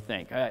know, and you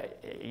think,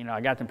 you know,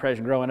 I got the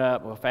impression growing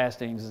up, well,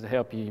 fasting is to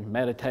help you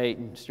meditate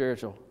and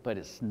spiritual, but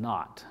it's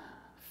not.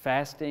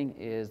 Fasting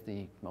is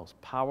the most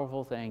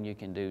powerful thing you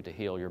can do to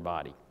heal your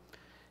body.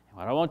 And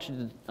what I want you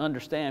to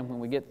understand when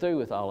we get through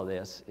with all of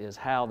this is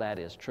how that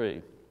is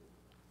true.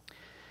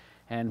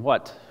 And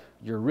what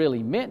you're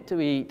really meant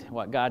to eat,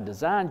 what God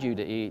designed you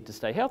to eat to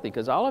stay healthy.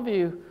 Because all of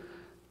you,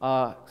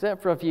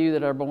 except for a few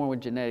that are born with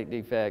genetic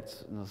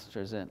defects,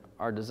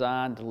 are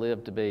designed to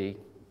live to be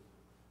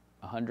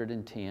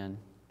 110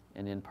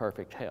 and in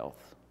perfect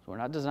health. So we're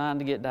not designed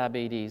to get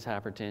diabetes,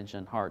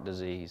 hypertension, heart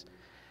disease.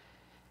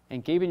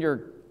 And keeping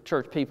your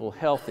church people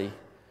healthy,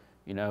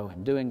 you know,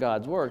 and doing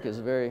God's work is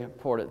a very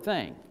important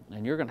thing.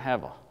 And you're going to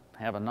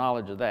have a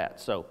knowledge of that.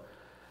 So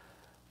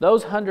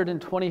those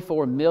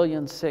 124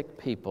 million sick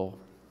people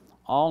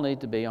all need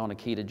to be on a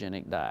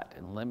ketogenic diet.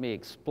 And let me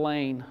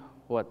explain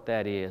what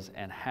that is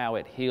and how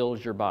it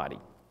heals your body.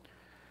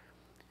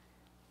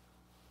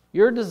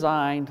 You're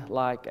designed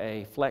like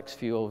a flex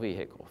fuel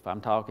vehicle. If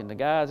I'm talking to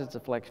guys, it's a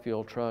flex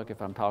fuel truck.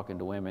 If I'm talking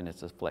to women,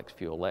 it's a flex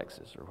fuel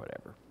Lexus or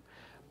whatever.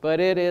 But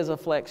it is a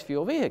flex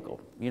fuel vehicle.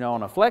 You know,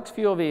 on a flex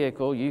fuel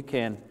vehicle, you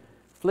can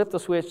flip the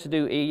switch to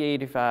do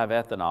E85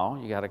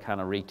 ethanol. You got to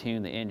kind of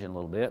retune the engine a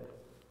little bit.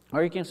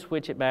 Or you can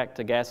switch it back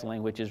to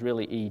gasoline, which is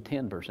really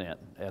E10%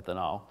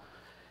 ethanol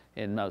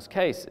in most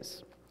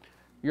cases.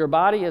 Your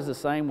body is the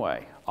same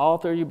way. All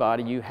through your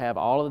body, you have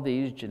all of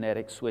these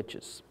genetic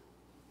switches.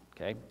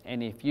 Okay?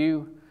 And if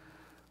you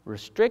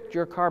restrict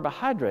your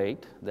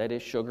carbohydrate, that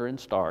is sugar and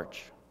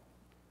starch,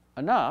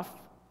 enough,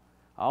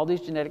 all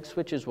these genetic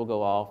switches will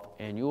go off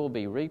and you will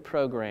be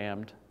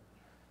reprogrammed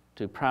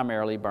to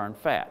primarily burn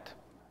fat.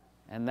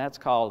 And that's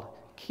called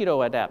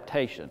keto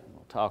adaptation.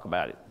 We'll talk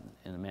about it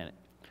in a minute.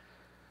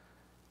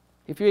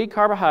 If you eat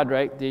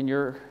carbohydrate, then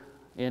you're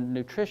in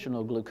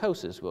nutritional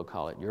glucosis, we'll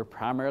call it. You're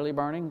primarily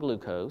burning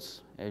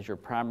glucose as your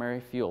primary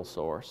fuel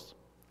source.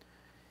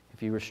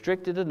 If you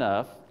restrict it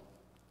enough,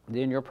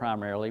 then you're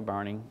primarily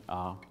burning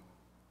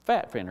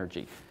fat for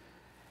energy.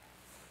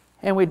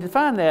 And we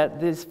define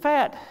that this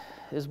fat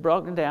is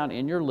broken down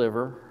in your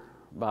liver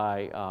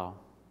by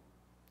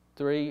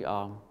three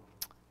ketone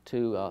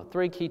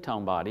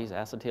bodies,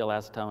 acetyl,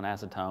 acetone,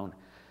 acetone,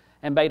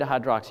 and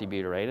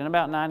beta-hydroxybutyrate. And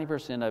about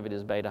 90% of it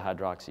is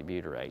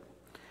beta-hydroxybutyrate.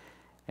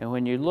 And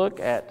when you look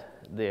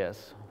at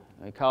this,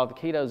 we call it the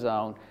keto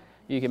zone,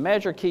 you can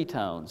measure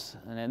ketones.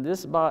 And in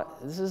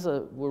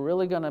we're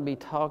really going to be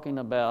talking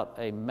about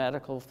a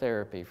medical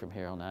therapy from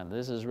here on out.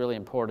 This is really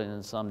important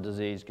in some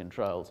disease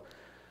controls.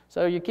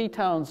 So your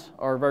ketones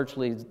are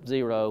virtually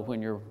zero when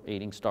you're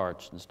eating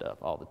starch and stuff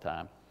all the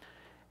time.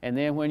 And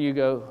then when you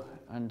go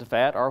into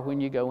fat or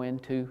when you go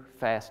into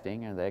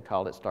fasting, and they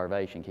call it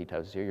starvation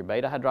ketosis here, your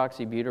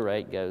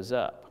beta-hydroxybutyrate goes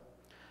up.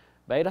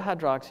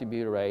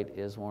 Beta-hydroxybutyrate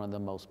is one of the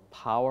most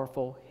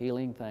powerful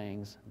healing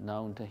things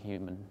known to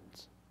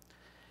humans.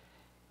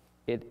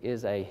 It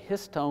is a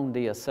histone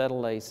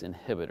deacetylase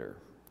inhibitor.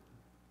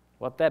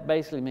 What that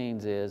basically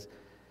means is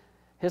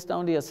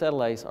histone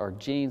deacetylase are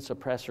gene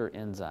suppressor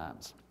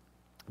enzymes.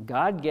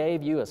 God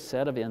gave you a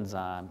set of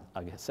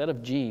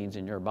genes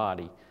in your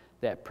body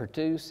that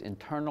produce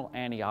internal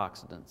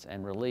antioxidants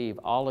and relieve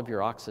all of your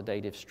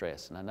oxidative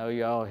stress. And I know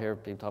you all hear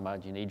people talking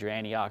about you need your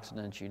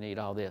antioxidants, you need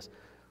all this.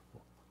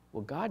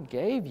 Well, God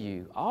gave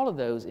you all of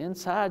those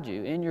inside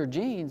you, in your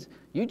genes.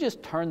 You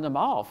just turn them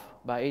off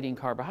by eating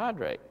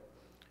carbohydrate.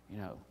 You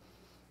know,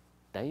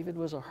 David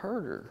was a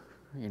herder,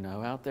 you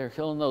know, out there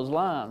killing those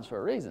lions for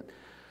a reason.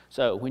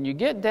 So when you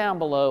get down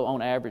below,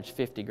 on average,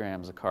 50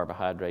 grams of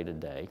carbohydrate a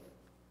day,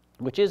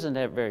 which isn't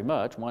very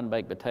much. One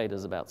baked potato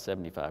is about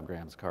 75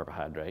 grams of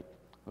carbohydrate.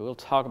 We'll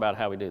talk about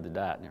how we do the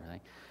diet and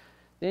everything.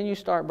 Then you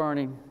start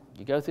burning,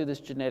 you go through this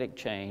genetic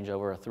change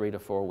over a 3 to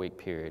 4 week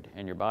period,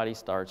 and your body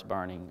starts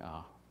burning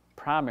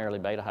primarily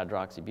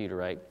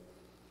beta-hydroxybutyrate.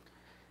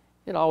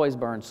 It always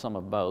burns some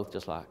of both,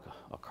 just like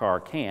a car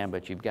can,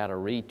 but you've got to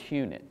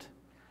retune it.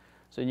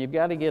 So you've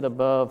got to get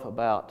above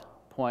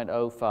about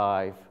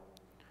 0.05,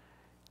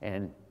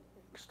 and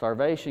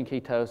starvation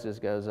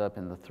ketosis goes up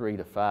in the 3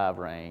 to 5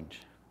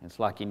 range. It's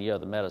like any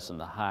other medicine,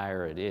 the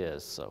higher it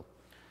is. So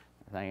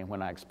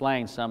when I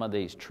explain some of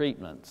these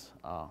treatments,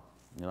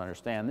 you'll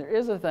understand. There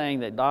is a thing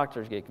that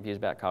doctors get confused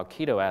about called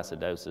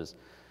ketoacidosis.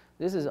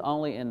 This is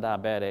only in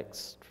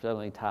diabetics,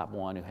 certainly type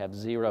 1, who have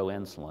zero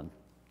insulin.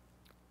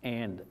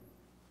 And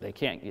they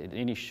can't get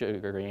any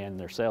sugar in,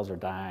 their cells are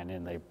dying,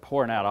 and they're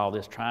pouring out all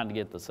this trying to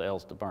get the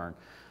cells to burn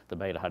the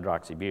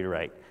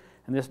beta-hydroxybutyrate.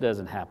 And this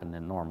doesn't happen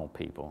in normal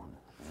people,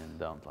 and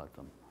don't let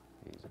them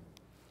use it.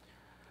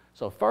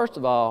 So first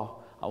of all,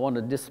 I want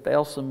to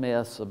dispel some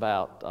myths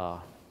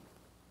about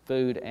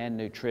food and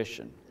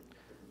nutrition.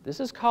 This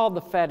is called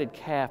the fatted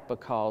calf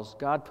because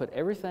God put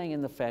everything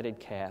in the fatted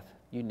calf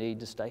you need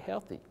to stay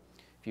healthy.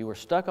 If you were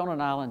stuck on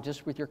an island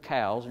just with your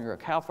cows, and you're a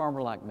cow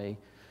farmer like me,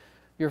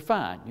 you're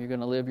fine. You're going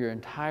to live your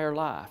entire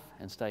life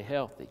and stay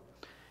healthy.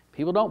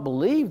 People don't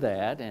believe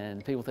that,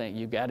 and people think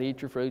you've got to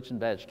eat your fruits and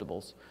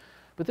vegetables.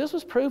 But this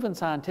was proven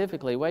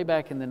scientifically way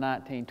back in the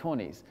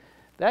 1920s.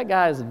 That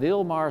guy is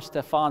Vilmar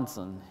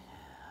Stefansson.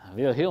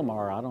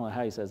 Hilmar, I don't know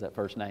how he says that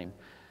first name,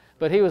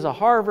 but he was a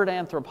Harvard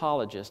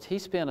anthropologist. He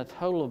spent a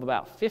total of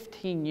about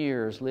 15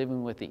 years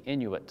living with the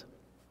Inuit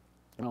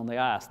on the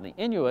ice. And the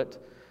Inuit,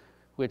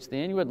 which the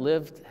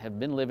Inuit have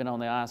been living on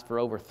the ice for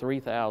over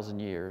 3,000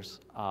 years.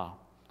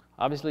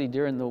 Obviously,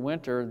 during the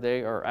winter,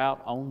 they are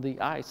out on the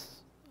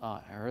ice.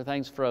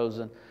 Everything's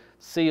frozen,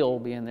 seal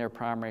being their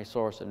primary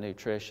source of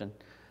nutrition.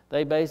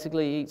 They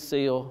basically eat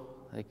seal.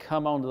 They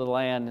come onto the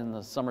land in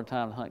the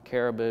summertime to hunt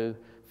caribou,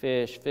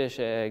 fish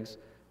eggs.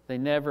 They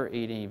never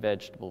eat any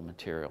vegetable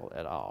material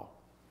at all.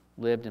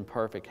 Lived in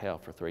perfect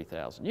health for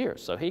 3,000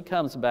 years. So he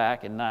comes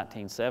back in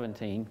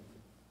 1917.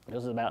 This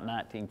was about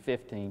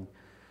 1915.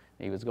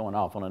 He was going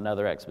off on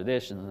another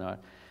expedition.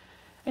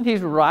 And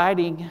he's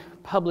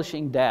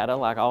publishing data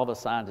like all the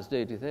scientists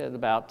do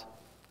about,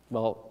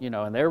 well, you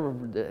know,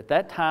 and at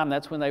that time,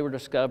 that's when they were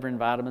discovering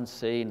vitamin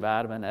C and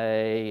vitamin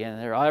A. And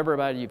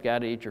everybody, you've got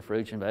to eat your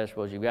fruits and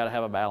vegetables. You've got to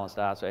have a balanced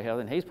diet, stay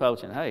healthy. And he's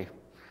publishing, hey,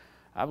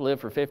 I've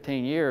lived for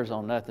 15 years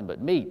on nothing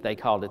but meat, they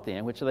called it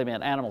then, which they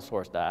meant animal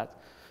source diets.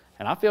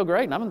 And I feel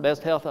great, and I'm in the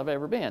best health I've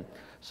ever been.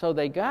 So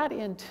they got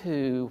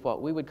into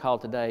what we would call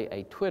today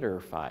a Twitter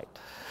fight,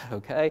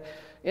 okay?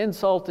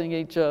 Insulting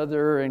each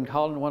other and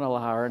calling one a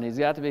liar, and he's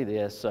got to be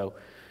this. So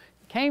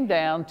it came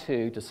down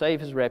to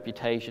save his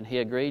reputation, he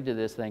agreed to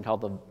this thing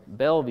called the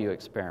Bellevue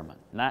experiment.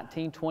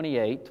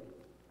 1928,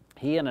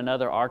 he and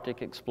another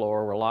Arctic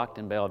explorer were locked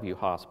in Bellevue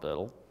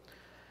Hospital.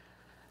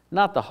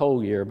 Not the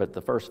whole year, but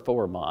the first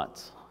 4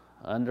 months,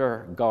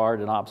 under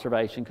guard and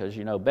observation, because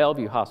you know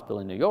Bellevue Hospital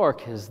in New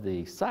York is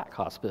the psych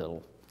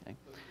hospital. Okay?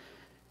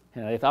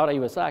 And they thought he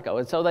was psycho,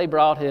 and so they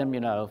brought him,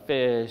 you know,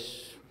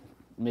 fish,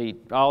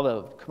 meat, all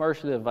the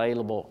commercially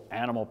available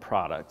animal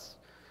products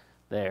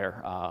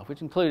there,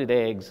 which included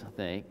eggs, I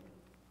think.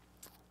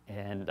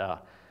 And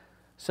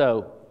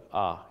to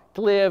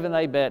live, and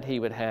they bet he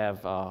would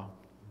have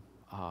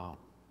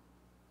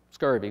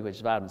scurvy, which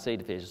is vitamin C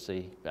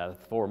deficiency,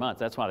 about 4 months.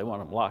 That's why they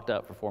wanted him locked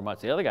up for 4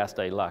 months. The other guy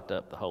stayed locked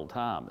up the whole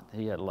time.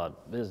 He had a lot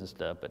of business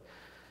stuff, but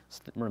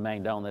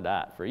remained on the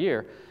diet for a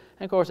year.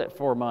 And of course, at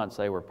 4 months,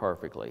 they were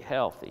perfectly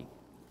healthy.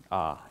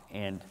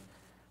 And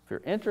if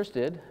you're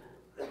interested,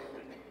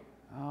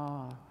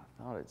 I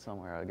thought it's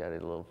somewhere. I got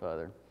it a little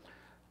further.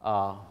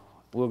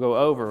 We'll go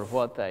over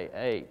what they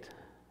ate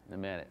in a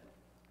minute.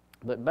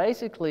 But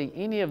basically,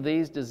 any of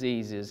these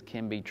diseases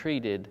can be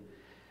treated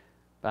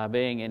by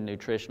being in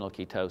nutritional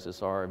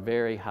ketosis or a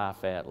very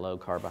high-fat,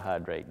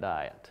 low-carbohydrate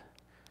diet.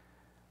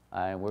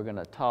 And we're going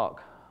to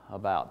talk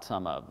about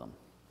some of them.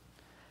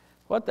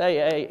 What they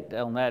ate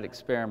on that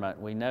experiment,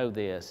 we know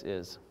this,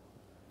 is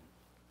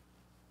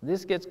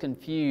this gets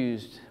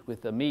confused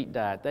with the meat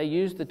diet. They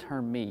used the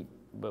term meat,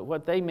 but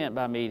what they meant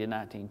by meat in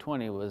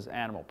 1920 was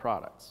animal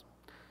products.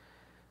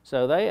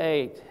 So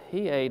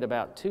he ate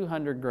about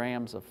 200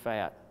 grams of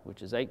fat,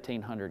 which is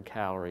 1,800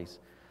 calories,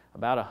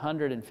 about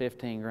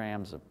 115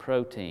 grams of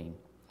protein,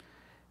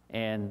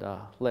 and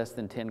less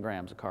than 10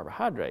 grams of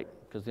carbohydrate,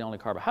 because the only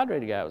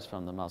carbohydrate he got was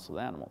from the muscle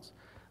animals.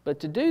 But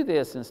to do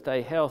this and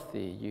stay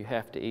healthy, you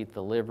have to eat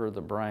the liver,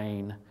 the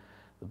brain,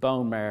 the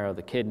bone marrow,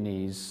 the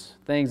kidneys,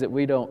 things that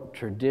we don't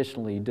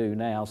traditionally do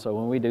now. So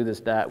when we do this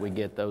diet, we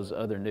get those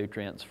other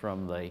nutrients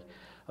from the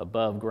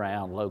above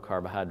ground, low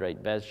carbohydrate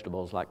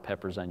vegetables like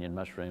peppers, onion,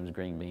 mushrooms,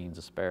 green beans,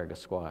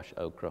 asparagus, squash,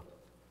 okra,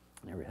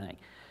 and everything.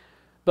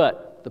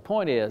 But the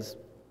point is,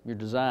 you're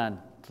designed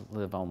to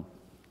live on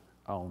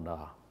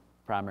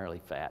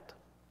primarily fat.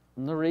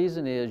 And the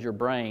reason is your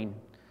brain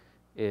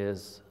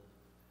is,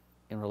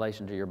 in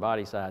relation to your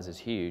body size, is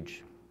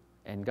huge.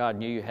 And God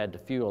knew you had to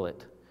fuel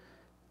it.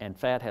 And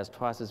fat has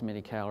twice as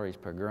many calories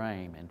per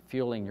gram. And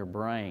fueling your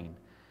brain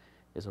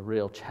is a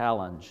real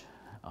challenge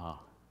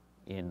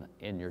in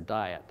your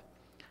diet.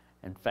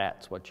 And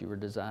fat's what you were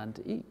designed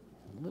to eat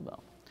and live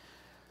on.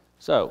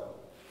 So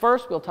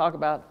first we'll talk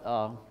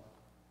about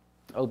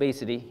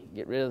obesity,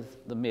 get rid of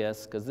the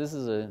myths, because this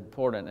is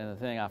important, and the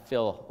thing I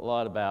feel a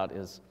lot about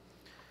is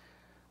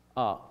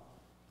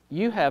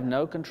you have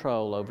no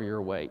control over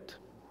your weight,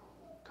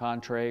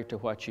 contrary to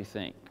what you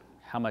think.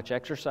 How much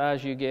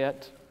exercise you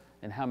get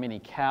and how many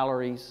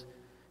calories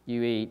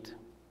you eat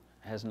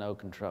has no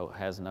control,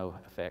 has no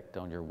effect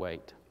on your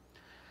weight.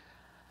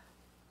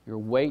 Your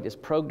weight is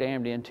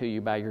programmed into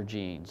you by your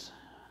genes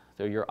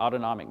through your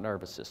autonomic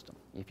nervous system.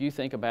 If you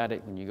think about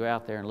it, when you go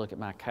out there and look at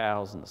my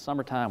cows in the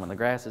summertime when the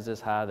grass is this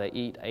high, they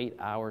eat 8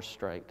 hours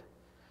straight.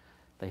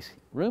 They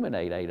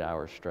ruminate 8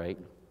 hours straight,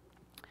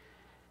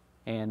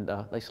 and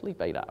they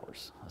sleep 8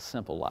 hours, a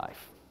simple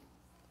life.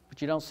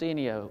 But you don't see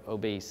any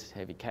obese,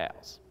 heavy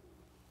cows.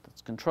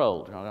 It's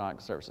controlled, your autonomic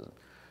nervous system.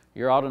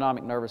 Your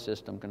autonomic nervous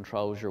system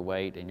controls your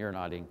weight, and you're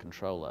not in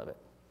control of it.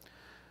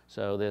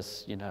 So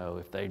this,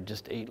 if they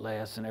just eat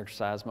less and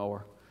exercise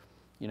more,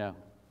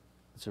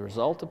 it's a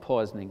result of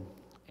poisoning,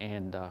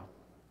 and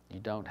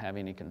you don't have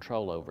any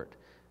control over it.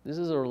 This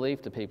is a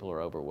relief to people who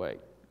are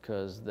overweight,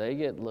 because they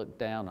get looked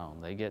down on.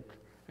 They get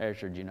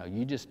measured,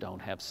 you just don't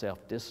have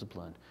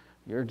self-discipline.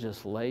 You're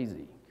just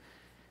lazy.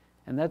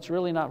 And that's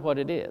really not what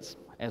it is.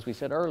 As we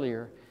said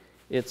earlier,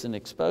 it's an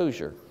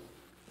exposure.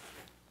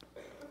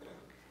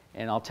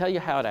 And I'll tell you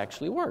how it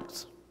actually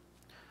works.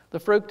 The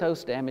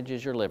fructose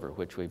damages your liver,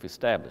 which we've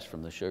established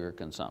from the sugar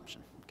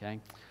consumption, okay?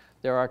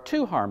 There are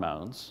 4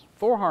 hormones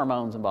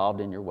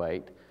involved in your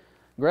weight.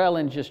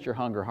 Ghrelin is just your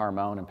hunger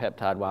hormone, and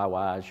peptide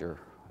YY is your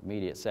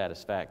immediate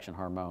satisfaction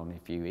hormone.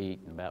 If you eat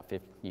in about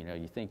 50,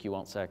 you think you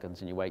want seconds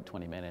and you wait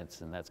 20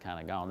 minutes and that's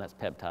kind of gone, that's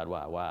peptide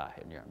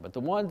YY. But the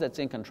one that's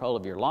in control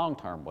of your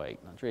long-term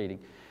weight, not treating,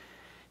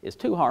 is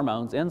 2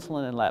 hormones,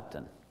 insulin and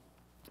leptin.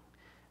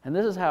 And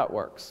this is how it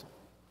works.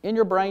 In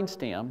your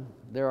brainstem,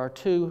 there are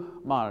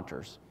 2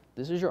 monitors.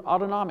 This is your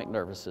autonomic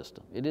nervous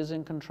system. It is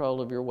in control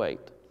of your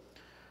weight.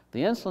 The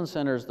insulin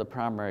center is the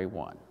primary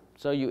one.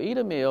 So you eat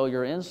a meal,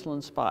 your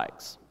insulin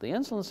spikes. The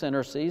insulin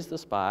center sees the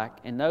spike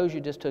and knows you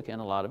just took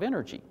in a lot of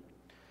energy.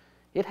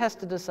 It has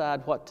to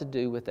decide what to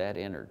do with that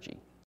energy.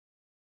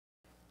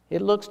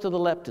 It looks to the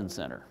leptin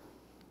center.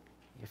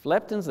 If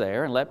leptin's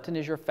there, and leptin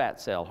is your fat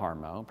cell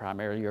hormone,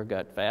 primarily your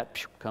gut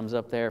fat, comes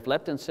up there. If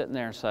leptin's sitting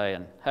there and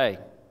saying, hey,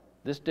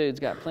 this dude's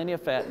got plenty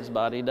of fat in his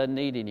body, he doesn't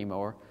need any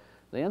more,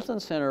 the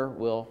insulin center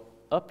will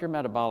up your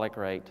metabolic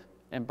rate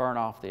and burn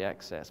off the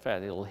excess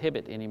fat. It'll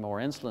inhibit any more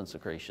insulin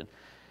secretion.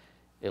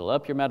 It'll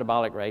up your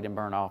metabolic rate and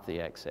burn off the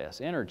excess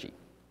energy.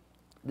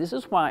 This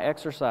is why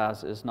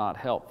exercise is not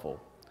helpful.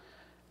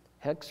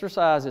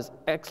 Exercise is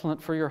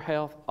excellent for your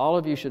health. All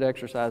of you should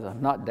exercise.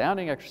 I'm not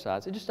downing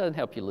exercise. It just doesn't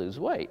help you lose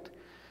weight,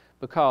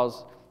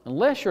 because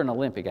unless you're an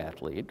Olympic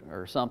athlete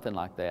or something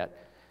like that,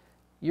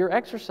 your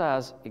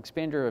exercise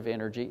expenditure of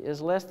energy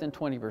is less than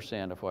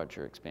 20% of what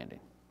you're expending.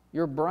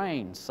 Your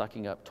brain's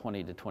sucking up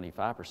 20 to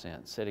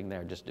 25%, sitting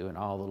there just doing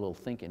all the little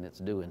thinking it's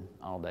doing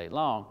all day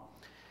long.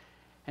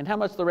 And how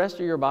much the rest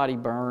of your body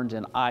burns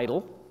in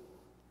idle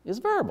is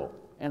variable,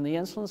 and the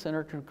insulin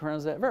center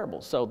controls that variable.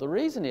 So the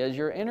reason is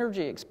your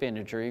energy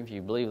expenditure, if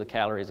you believe the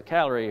calorie is a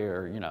calorie,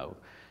 or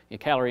your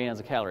calorie in is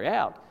a calorie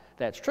out,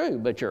 that's true,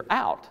 but your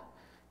out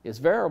is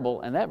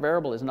variable, and that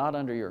variable is not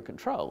under your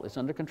control. It's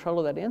under control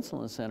of that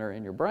insulin center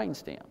in your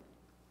brainstem.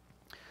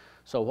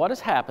 So what has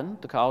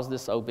happened to cause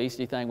this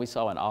obesity thing we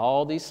saw in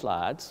all these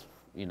slides,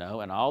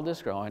 and all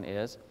this growing,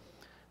 is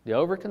the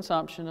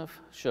overconsumption of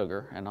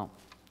sugar, and I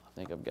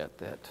think I've got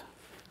that.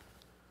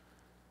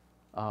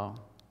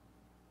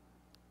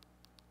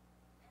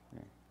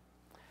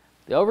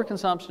 The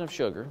overconsumption of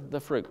sugar, the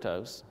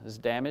fructose, has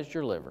damaged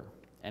your liver,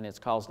 and it's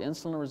caused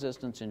insulin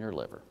resistance in your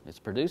liver. It's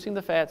producing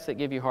the fats that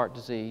give you heart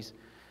disease.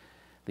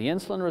 The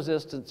insulin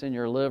resistance in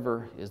your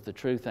liver is the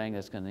true thing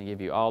that's going to give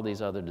you all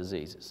these other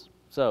diseases.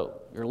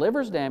 So your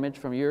liver's damaged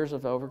from years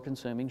of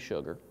over-consuming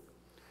sugar.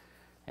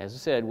 As I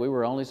said, we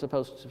were only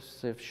supposed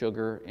to have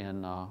sugar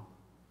in a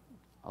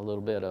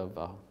little bit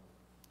of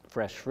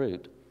fresh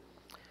fruit.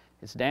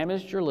 It's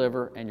damaged your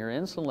liver, and your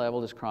insulin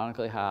level is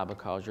chronically high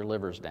because your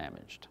liver's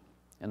damaged.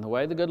 And the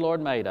way the good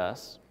Lord made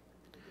us,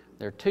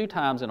 there are 2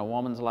 times in a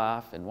woman's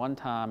life and 1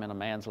 time in a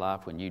man's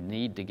life when you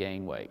need to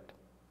gain weight.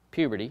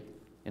 Puberty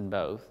in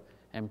both,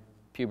 and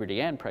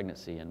puberty and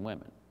pregnancy in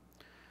women.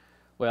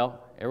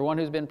 Well, everyone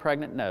who's been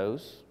pregnant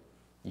knows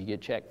you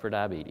get checked for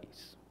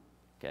diabetes.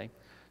 Okay?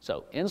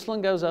 So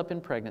insulin goes up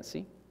in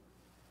pregnancy,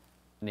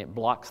 and it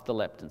blocks the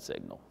leptin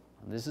signal.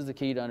 And this is the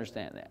key to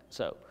understand that.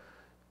 So,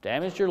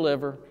 damaged your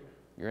liver,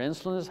 your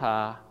insulin is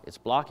high, it's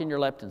blocking your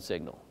leptin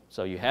signal.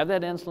 So you have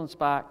that insulin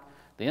spike,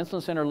 the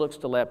insulin center looks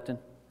to leptin,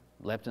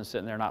 leptin's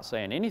sitting there not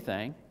saying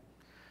anything,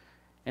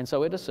 and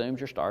so it assumes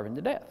you're starving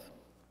to death.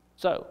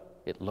 So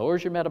it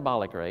lowers your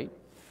metabolic rate,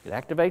 it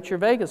activates your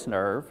vagus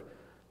nerve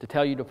to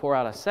tell you to pour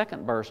out a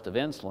second burst of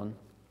insulin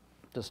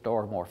to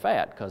store more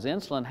fat, because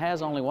insulin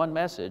has only one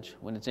message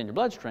when it's in your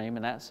bloodstream,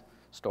 and that's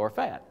store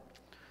fat.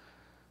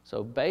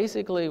 So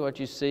basically what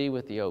you see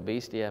with the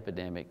obesity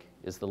epidemic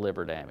is the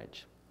liver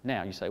damage.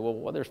 Now you say,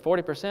 well, there's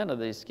 40% of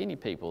these skinny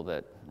people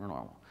that are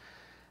normal.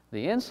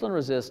 The insulin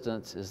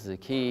resistance is the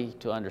key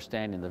to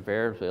understanding the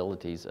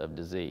variabilities of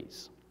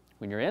disease.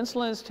 When your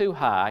insulin is too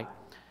high,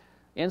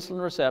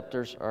 insulin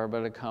receptors are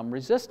going to become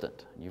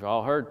resistant. You've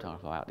all heard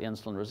talk about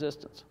insulin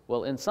resistance.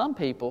 Well, in some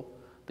people,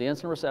 the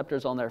insulin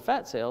receptors on their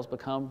fat cells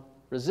become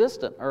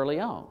resistant early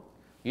on.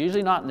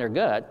 Usually not in their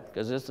gut,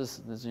 because this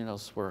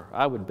is where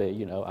I would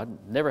be. I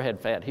never had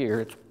fat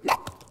here. It's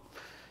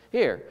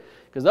here,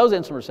 because those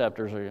insulin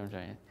receptors are.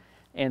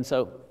 And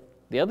so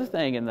the other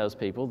thing in those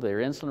people, their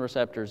insulin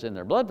receptors in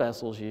their blood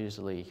vessels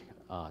usually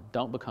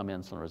don't become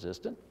insulin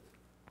resistant.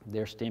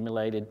 They're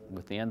stimulated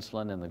with the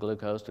insulin and the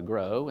glucose to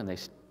grow, and they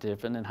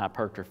stiffen in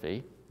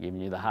hypertrophy, giving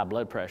you the high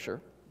blood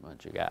pressure,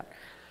 what you got.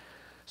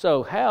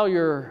 So how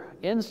your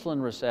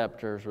insulin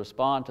receptors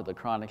respond to the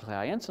chronically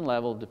high insulin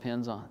level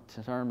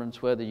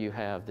determines whether you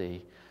have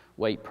the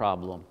weight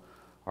problem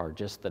or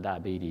just the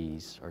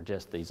diabetes or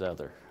just these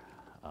other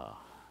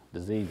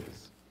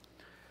diseases.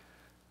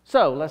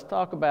 So let's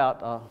talk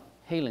about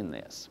healing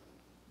this.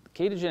 The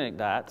ketogenic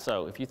diet,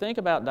 so if you think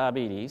about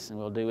diabetes, and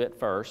we'll do it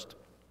first,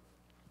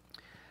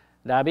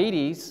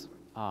 diabetes,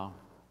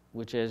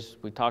 which is,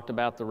 we talked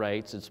about the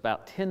rates, it's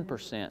about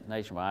 10%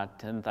 nationwide,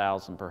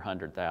 10,000 per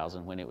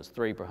 100,000, when it was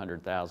 3 per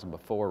 100,000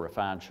 before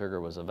refined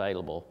sugar was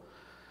available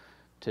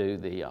to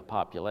the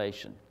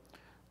population.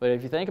 But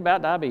if you think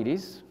about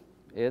diabetes,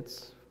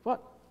 it's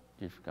what?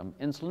 You become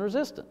insulin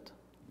resistant.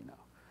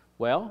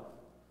 Well,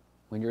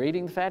 when you're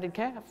eating the fatted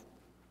calf,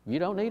 you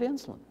don't need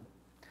insulin.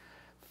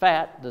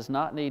 Fat does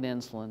not need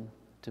insulin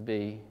to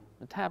be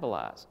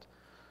metabolized.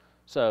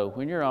 So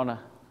when you're on a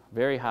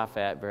very high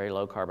fat, very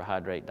low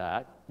carbohydrate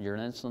diet, your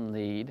insulin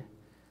need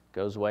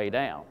goes way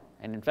down.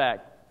 And in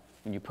fact,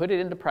 when you put it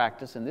into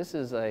practice, and this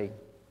is an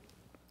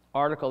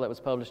article that was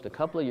published a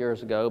couple of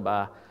years ago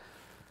by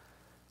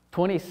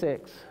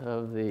 26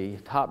 of the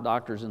top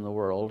doctors in the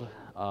world,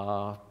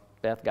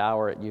 Beth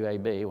Gower at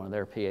UAB, one of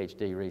their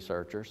PhD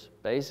researchers,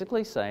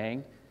 basically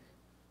saying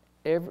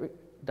every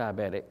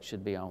diabetic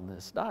should be on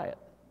this diet.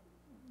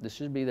 This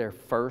should be their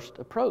first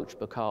approach,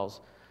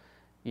 because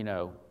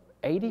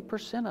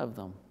 80% of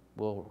them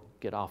will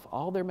get off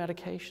all their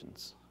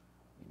medications,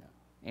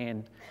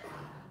 and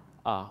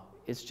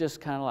it's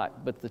just kind of like,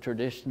 but the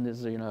tradition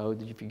is,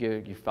 if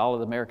you follow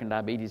the American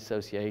Diabetes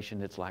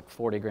Association, it's like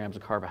 40 grams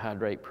of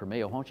carbohydrate per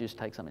meal. Why don't you just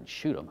take some and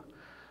shoot them,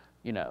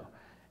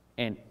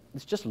 and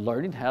it's just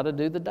learning how to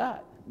do the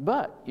diet.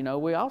 But,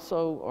 we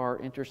also are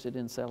interested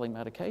in selling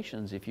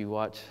medications. If you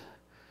watch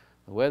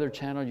the Weather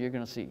Channel, you're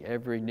going to see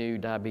every new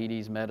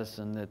diabetes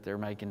medicine that they're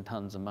making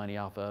tons of money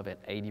off of, and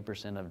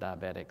 80% of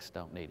diabetics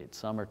don't need it.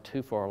 Some are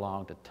too far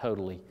along to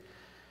totally,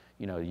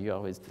 you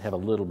always have a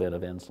little bit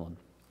of insulin.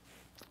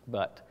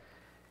 But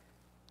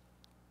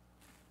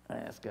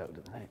let's go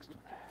to the next one.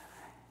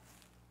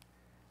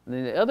 And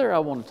then the other I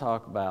want to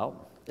talk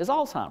about is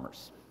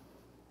Alzheimer's.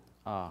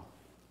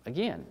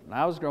 Again, when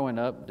I was growing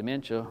up,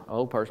 dementia, an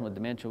old person with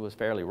dementia was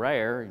fairly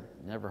rare. You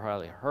never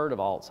hardly heard of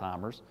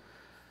Alzheimer's.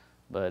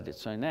 But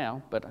it's so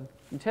now. But I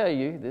can tell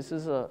you, this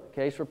is a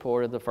case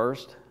report of the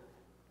first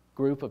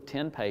group of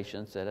 10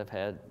 patients that have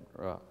had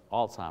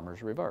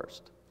Alzheimer's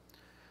reversed.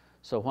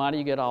 So why do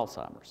you get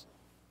Alzheimer's?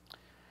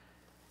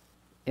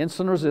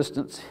 Insulin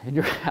resistance.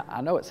 And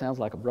I know it sounds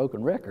like a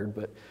broken record,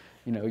 but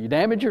you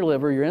damage your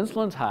liver, your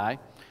insulin's high,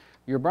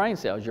 your brain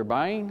cells. Your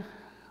brain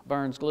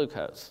burns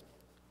glucose.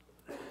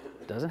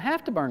 It doesn't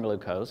have to burn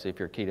glucose if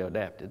you're keto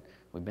adapted.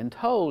 We've been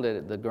told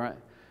that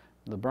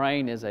the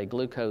brain is a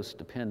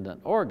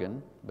glucose-dependent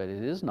organ, but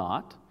it is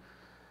not.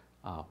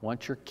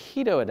 Once you're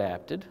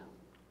keto-adapted,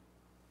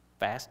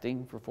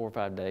 fasting for 4 or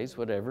 5 days,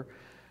 whatever,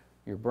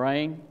 your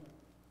brain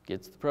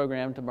gets the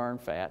program to burn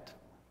fat,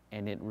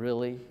 and it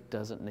really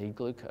doesn't need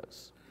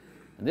glucose.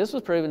 And this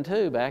was proven,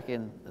 too, back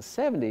in the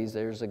 70s.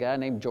 There's a guy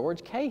named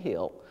George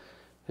Cahill,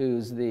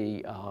 who's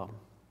the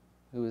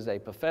who is a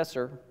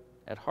professor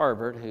at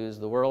Harvard, who's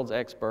the world's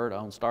expert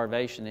on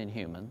starvation in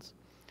humans.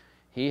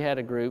 He had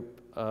a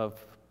group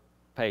of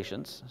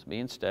patients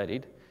being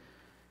studied.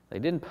 They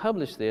didn't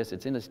publish this.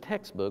 It's in his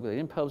textbook. They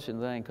didn't publish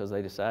anything because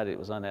they decided it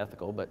was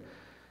unethical. But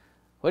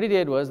what he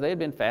did was they had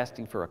been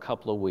fasting for a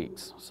couple of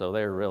weeks, so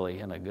they're really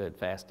in a good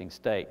fasting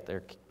state.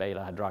 Their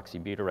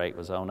beta-hydroxybutyrate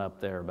was on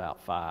up there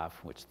about 5,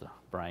 which the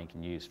brain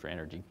can use for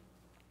energy.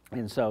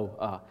 And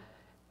so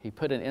he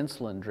put an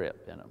insulin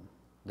drip in them.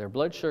 Their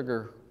blood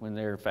sugar when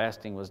they're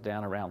fasting was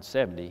down around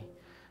 70.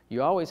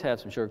 You always have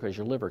some sugar because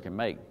your liver can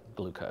make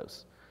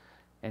glucose.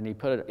 And he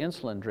put an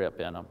insulin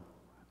drip in them,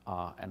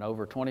 and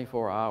over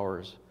 24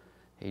 hours,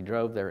 he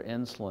drove their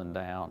insulin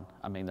down,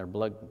 their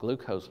blood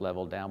glucose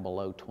level down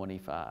below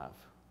 25,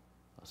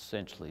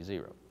 essentially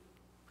 0.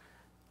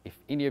 If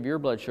any of your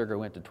blood sugar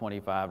went to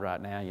 25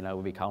 right now,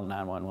 we'd be calling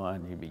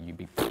 911, you'd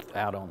be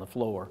out on the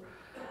floor,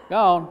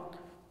 gone.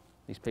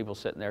 These people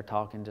sitting there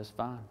talking just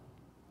fine.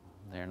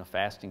 They're in a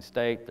fasting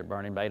state, they're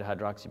burning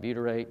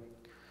beta-hydroxybutyrate.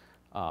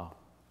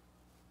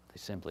 They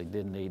simply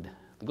didn't need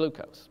the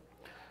glucose.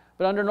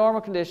 But under normal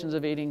conditions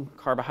of eating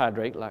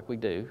carbohydrate like we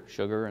do,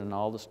 sugar and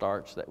all the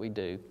starch that we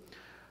do,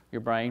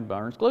 your brain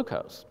burns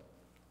glucose.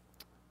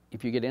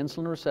 If you get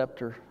insulin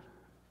receptor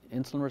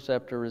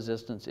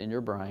resistance in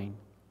your brain,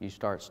 you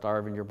start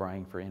starving your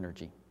brain for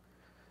energy.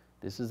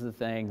 This is the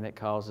thing that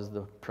causes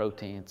the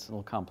protein, it's a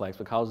little complex,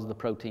 but causes the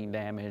protein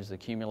damage, the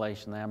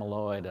accumulation of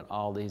amyloid, and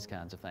all these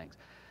kinds of things.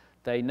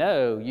 They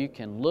know you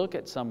can look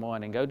at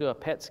someone and go do a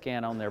PET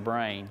scan on their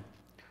brain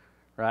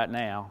right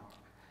now,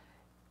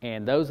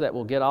 and those that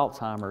will get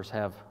Alzheimer's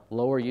have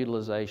lower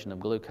utilization of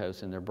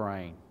glucose in their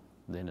brain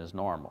than is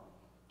normal.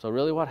 So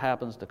really what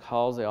happens to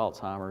cause the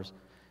Alzheimer's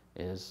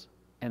is,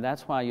 and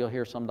that's why you'll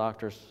hear some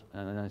doctors,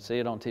 and I see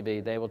it on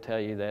TV, they will tell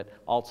you that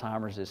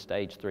Alzheimer's is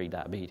stage 3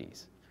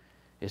 diabetes.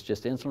 It's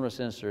just insulin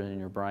resistance in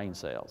your brain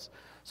cells.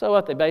 So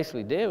what they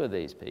basically did with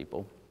these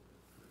people,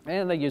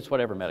 and they use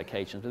whatever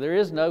medications, but there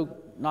is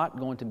not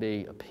going to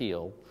be a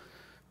pill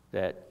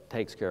that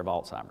takes care of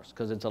Alzheimer's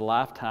because it's a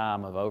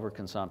lifetime of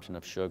overconsumption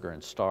of sugar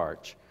and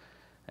starch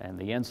and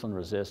the insulin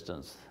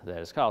resistance that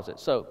has caused it.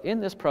 So in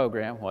this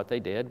program, what they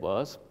did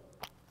was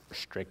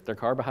restrict their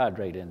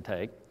carbohydrate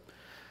intake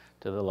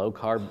to the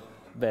low-carb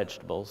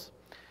vegetables,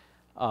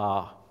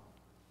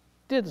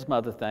 did some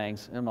other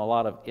things, and a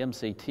lot of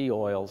MCT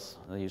oils.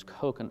 They use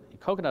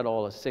coconut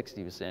oil is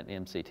 60%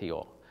 MCT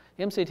oil.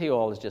 MCT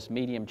oil is just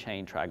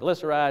medium-chain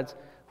triglycerides,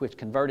 which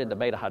convert into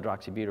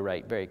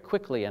beta-hydroxybutyrate very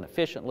quickly and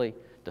efficiently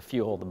to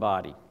fuel the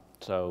body.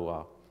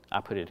 So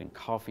I put it in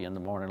coffee in the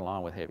morning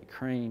along with heavy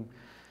cream,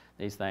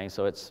 these things.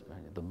 So it's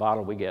the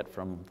bottle we get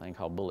from a thing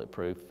called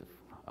Bulletproof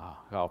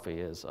coffee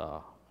is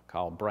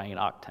called brain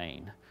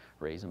octane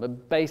reason.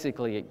 But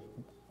basically, it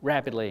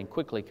rapidly and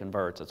quickly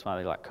converts. That's why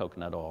they like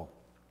coconut oil,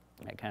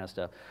 that kind of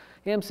stuff.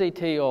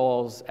 MCT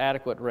oils,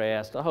 adequate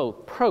rest, a whole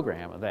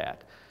program of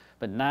that.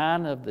 But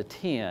 9 of the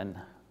 10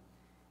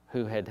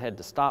 who had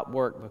to stop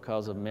work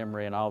because of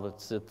memory and all the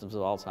symptoms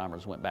of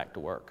Alzheimer's went back to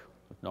work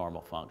with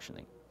normal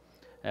functioning.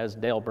 As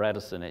Dale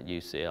Bredesen at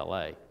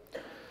UCLA.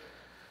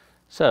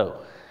 So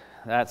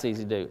that's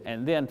easy to do.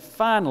 And then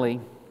finally,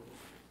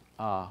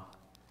 I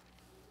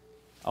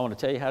want to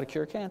tell you how to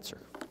cure cancer.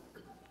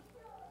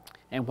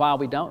 And while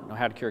we don't know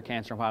how to cure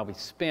cancer, and while we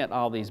spent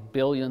all these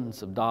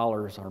billions of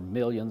dollars or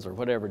millions or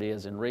whatever it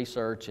is in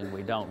research, and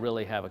we don't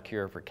really have a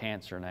cure for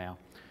cancer now,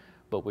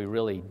 but we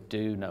really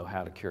do know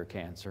how to cure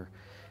cancer.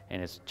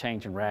 And it's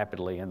changing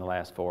rapidly in the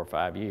last 4 or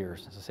 5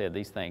 years. As I said,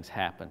 these things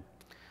happen.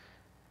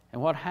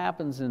 And what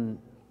happens in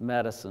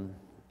medicine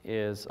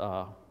is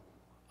a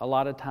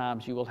lot of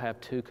times you will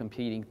have 2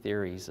 competing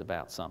theories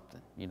about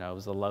something. It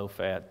was the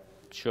low-fat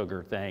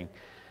sugar thing.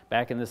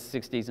 Back in the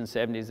 60s and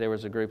 70s, there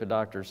was a group of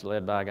doctors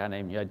led by a guy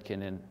named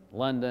Yudkin in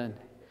London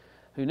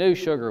who knew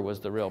sugar was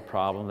the real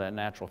problem, that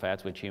natural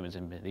fats, which humans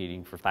have been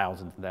eating for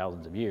thousands and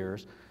thousands of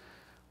years,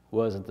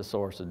 wasn't the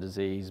source of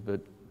disease,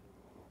 but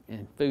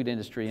in food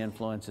industry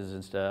influences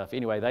and stuff.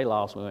 Anyway, they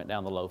lost. We went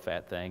down the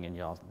low-fat thing, and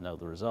y'all know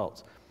the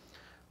results.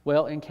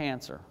 Well, in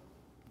cancer,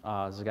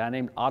 there's a guy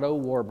named Otto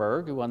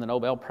Warburg who won the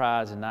Nobel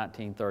Prize in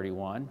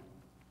 1931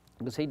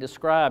 because he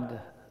described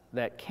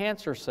that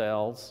cancer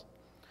cells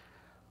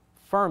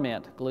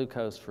ferment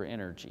glucose for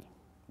energy.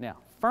 Now,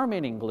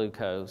 fermenting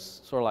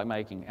glucose, sort of like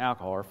making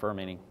alcohol or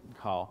fermenting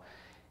alcohol,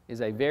 is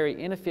a very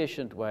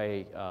inefficient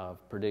way of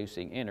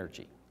producing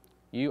energy.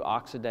 You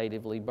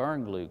oxidatively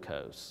burn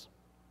glucose.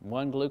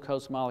 One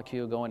glucose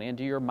molecule going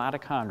into your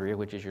mitochondria,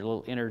 which is your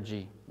little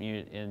energy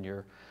unit in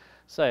your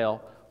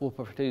cell, will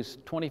produce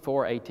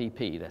 24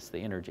 ATP. That's the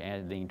energy,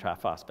 adenine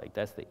triphosphate.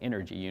 That's the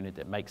energy unit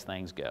that makes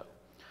things go.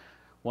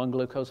 One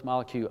glucose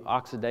molecule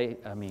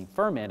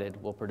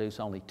fermented will produce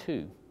only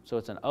 2. So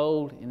it's an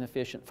old,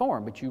 inefficient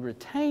form, but you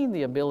retain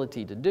the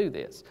ability to do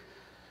this.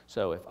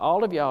 So if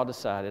all of y'all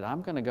decided,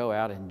 I'm going to go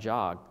out and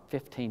jog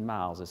 15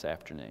 miles this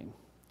afternoon,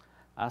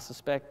 I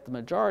suspect the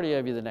majority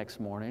of you the next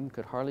morning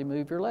could hardly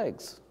move your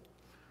legs.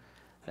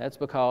 That's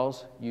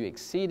because you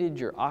exceeded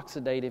your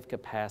oxidative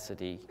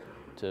capacity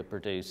to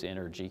produce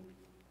energy.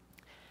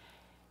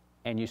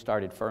 and you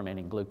started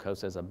fermenting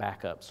glucose as a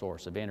backup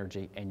source of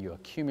energy, and you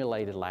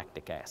accumulated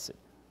lactic acid.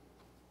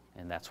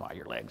 And that's why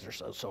your legs are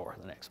so sore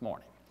the next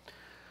morning.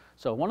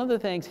 So one of the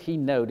things he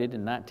noted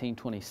in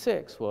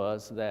 1926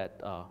 was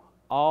that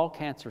all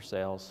cancer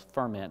cells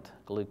ferment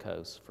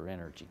glucose for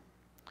energy,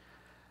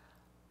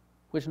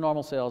 which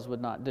normal cells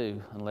would not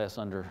do unless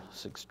under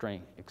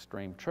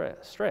extreme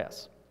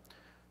stress.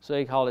 So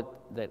he called it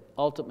that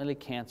ultimately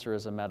cancer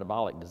is a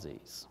metabolic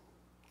disease.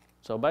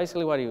 So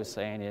basically what he was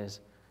saying is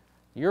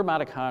your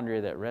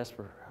mitochondria that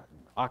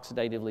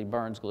oxidatively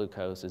burns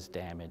glucose is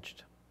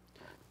damaged,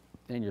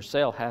 and your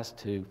cell has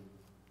to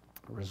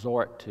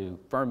resort to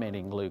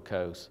fermenting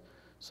glucose.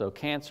 So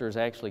cancer is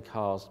actually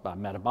caused by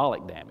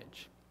metabolic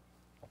damage.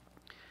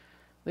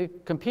 The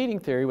competing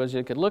theory was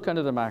you could look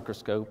under the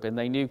microscope and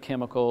they knew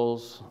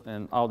chemicals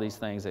and all these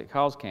things that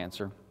cause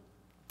cancer,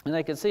 and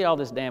they could see all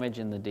this damage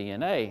in the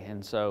DNA.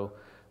 And so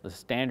the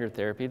standard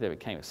therapy that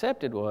became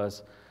accepted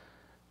was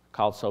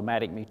called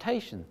somatic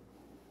mutation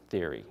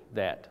theory,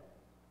 that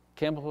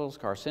chemicals,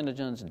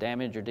 carcinogens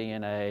damage your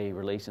DNA,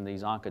 releasing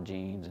these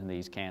oncogenes and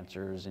these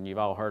cancers, and you've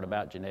all heard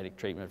about genetic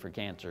treatment for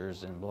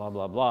cancers and blah,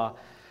 blah, blah.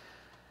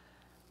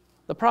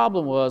 The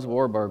problem was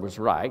Warburg was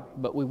right,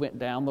 but we went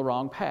down the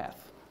wrong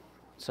path.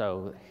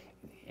 So,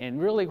 and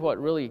really what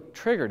really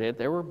triggered it,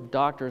 there were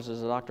doctors,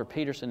 there's a Dr.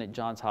 Peterson at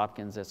Johns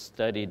Hopkins that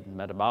studied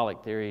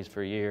metabolic theories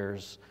for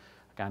years,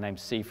 a guy named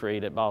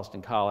Seyfried at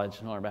Boston College,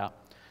 and learned about.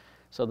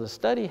 So the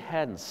study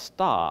hadn't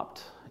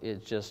stopped,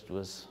 it just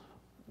was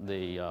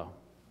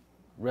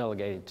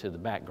relegated to the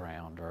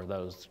background, or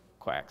those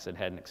quacks that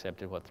hadn't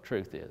accepted what the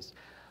truth is.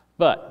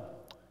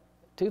 But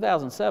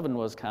 2007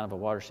 was kind of a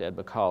watershed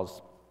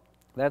because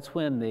that's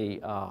when the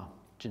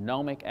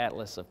Genomic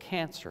Atlas of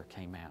Cancer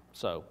came out.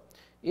 So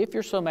if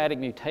your somatic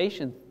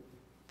mutation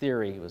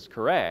theory was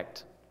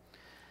correct,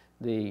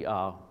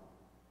 the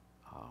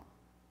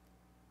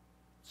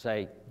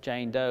say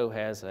Jane Doe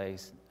has an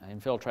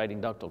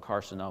infiltrating ductal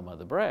carcinoma of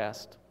the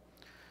breast,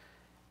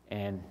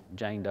 and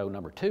Jane Doe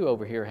number 2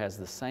 over here has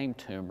the same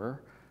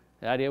tumor.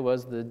 The idea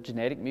was the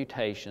genetic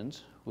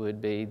mutations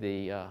would be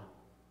the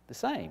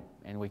same,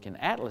 and we can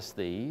atlas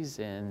these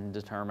and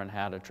determine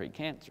how to treat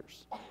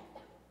cancers.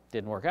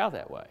 Didn't work out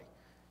that way.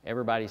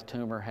 Everybody's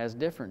tumor has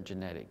different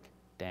genetic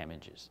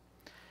damages.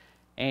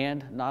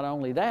 And not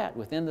only that,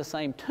 within the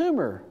same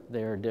tumor,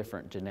 there are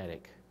different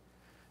genetic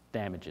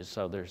damages.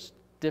 So there's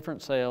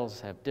different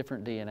cells have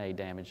different DNA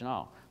damage and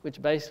all,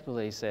 which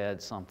basically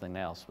said something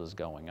else was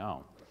going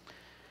on,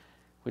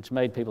 which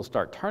made people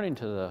start turning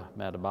to the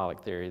metabolic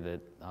theory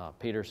that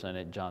Peterson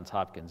at Johns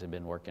Hopkins had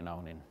been working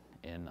on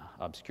in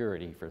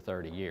obscurity for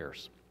 30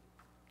 years.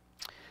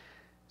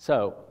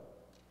 So,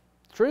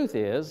 truth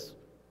is,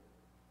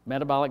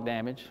 metabolic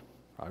damage,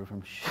 probably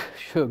from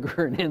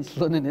sugar and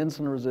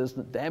insulin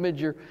resistance, damage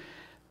your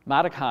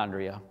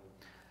mitochondria.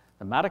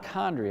 The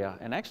mitochondria,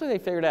 and actually they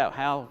figured out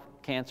how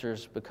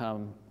cancers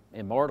become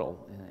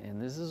immortal,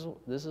 and this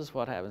is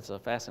what happens. So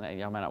fascinating.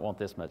 Y'all might not want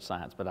this much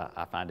science, but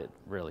I find it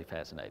really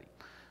fascinating.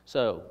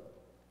 So,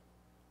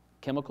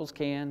 chemicals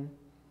can,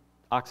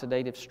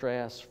 oxidative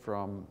stress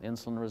from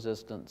insulin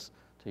resistance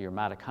to your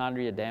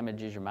mitochondria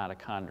damages your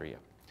mitochondria.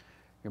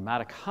 Your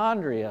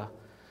mitochondria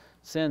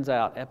sends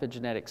out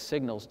epigenetic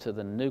signals to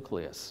the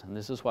nucleus, and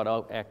this is what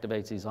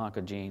activates these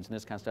oncogenes and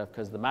this kind of stuff,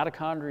 because the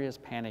mitochondria is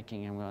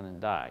panicking and going to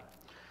die.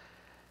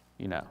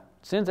 You know,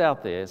 sends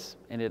out this,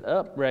 and it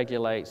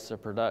upregulates the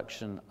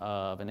production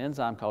of an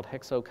enzyme called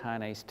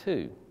hexokinase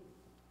 2.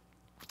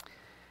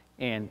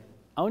 And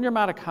on your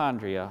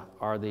mitochondria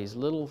are these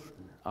little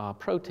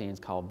proteins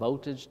called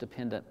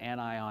voltage-dependent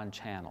anion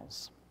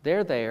channels.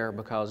 They're there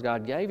because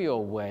God gave you a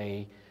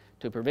way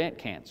to prevent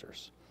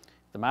cancers.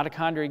 If the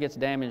mitochondria gets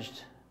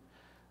damaged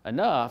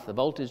enough, the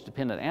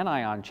voltage-dependent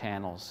anion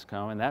channels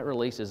come, and that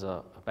releases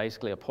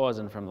basically a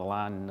poison from the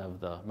lining of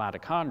the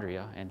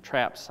mitochondria and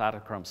traps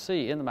cytochrome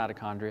C in the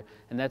mitochondria,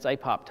 and that's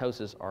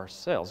apoptosis or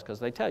cells, because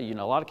they tell you,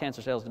 a lot of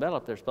cancer cells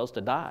develop, they're supposed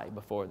to die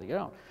before they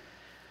go.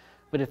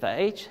 But if the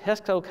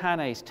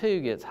hexokinase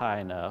 2 gets high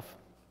enough,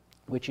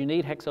 which you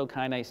need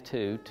hexokinase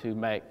 2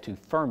 to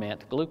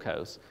ferment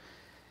glucose,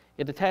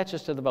 it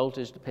attaches to the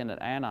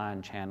voltage-dependent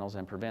anion channels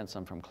and prevents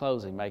them from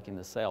closing, making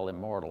the cell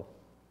immortal.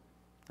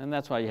 And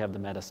that's why you have the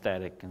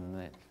metastatic and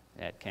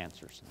the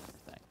cancers and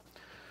everything.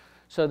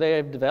 So they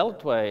have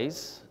developed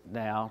ways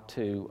now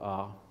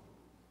to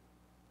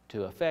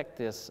affect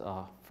this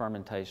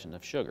fermentation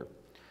of sugar.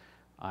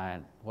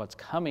 And what's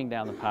coming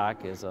down the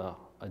pike is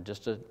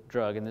just a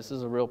drug, and this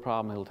is a real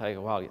problem. It'll take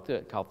a while to get through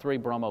it, called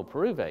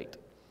 3-bromopyruvate.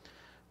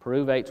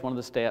 Pyruvate's one of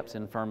the steps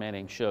in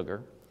fermenting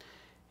sugar.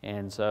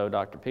 And so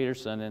Dr.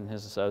 Peterson and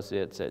his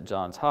associates at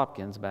Johns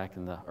Hopkins back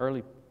in the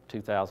early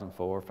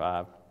 2004 or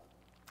 5,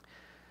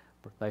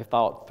 they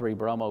thought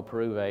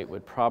 3-bromopyruvate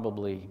would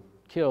probably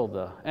kill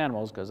the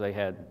animals, because they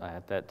had,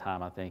 at that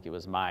time, I think it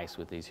was mice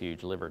with these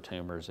huge liver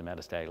tumors and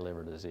metastatic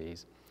liver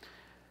disease.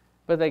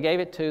 But they gave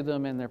it to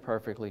them, and they're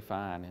perfectly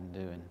fine and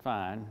doing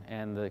fine,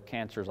 and the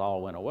cancers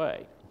all went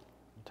away.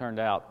 It turned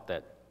out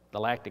that the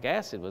lactic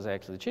acid was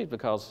actually the cheapest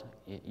because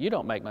you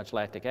don't make much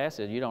lactic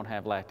acid. You don't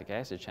have lactic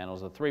acid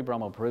channels. The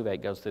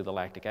 3-bromopyruvate goes through the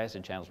lactic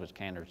acid channels, which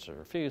cancer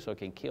refuse, so it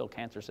can kill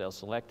cancer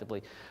cells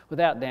selectively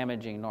without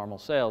damaging normal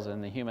cells.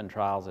 And the human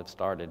trials have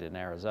started in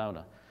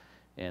Arizona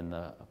in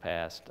the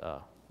past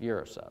year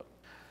or so.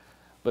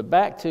 But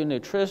back to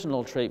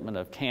nutritional treatment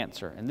of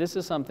cancer, and this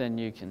is something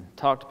you can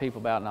talk to people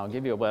about, and I'll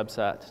give you a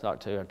website to talk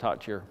to, or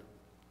talk to your,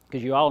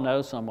 because you all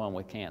know someone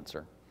with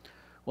cancer.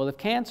 Well, if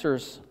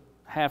cancers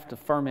have to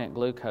ferment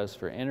glucose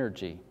for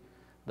energy,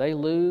 they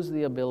lose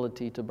the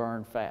ability to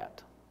burn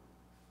fat.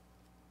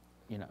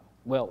 You know,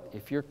 well,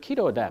 if you're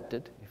keto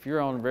adapted, if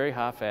you're on a very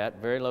high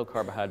fat, very low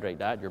carbohydrate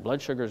diet, your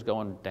blood sugar is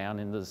going down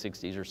into the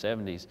 60s or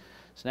 70s,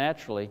 so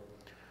naturally,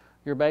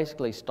 you're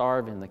basically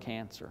starving the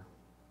cancer.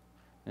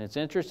 And it's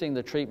interesting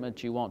the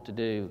treatment you want to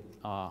do,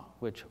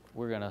 which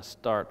we're going to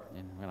start,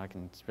 and I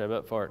can step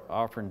up for it,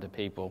 offering to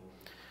people,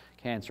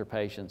 cancer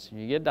patients.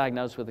 You get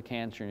diagnosed with a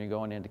cancer and you're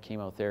going into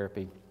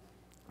chemotherapy.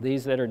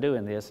 These that are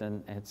doing this,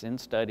 and it's in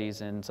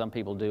studies, and some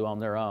people do on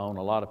their own,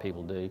 a lot of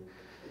people do,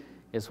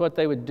 is what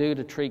they would do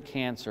to treat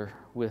cancer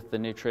with the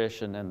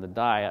nutrition and the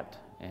diet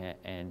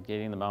and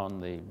getting them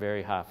on the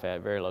very high fat,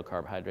 very low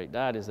carbohydrate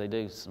diet, is they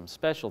do some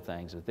special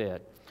things with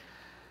it.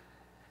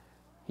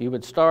 You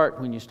would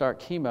start, when you start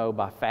chemo,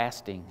 by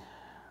fasting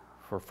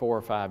for 4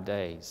 or 5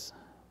 days,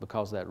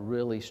 because that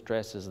really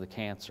stresses the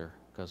cancer.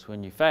 Because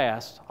when you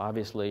fast,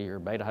 obviously your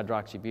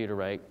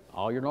beta-hydroxybutyrate,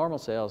 all your normal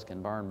cells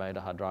can burn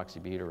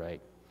beta-hydroxybutyrate,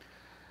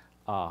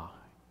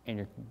 and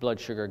your blood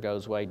sugar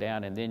goes way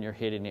down, and then you're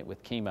hitting it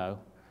with chemo,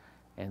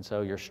 and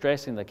so you're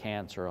stressing the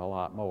cancer a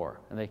lot more.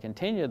 And they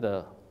continue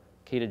the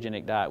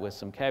ketogenic diet with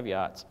some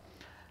caveats.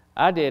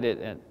 I did it,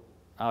 and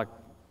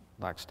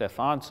like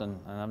Stefansson,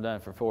 and I've done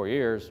it for 4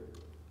 years.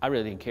 I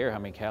really didn't care how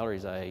many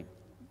calories I ate.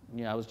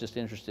 You know, I was just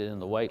interested in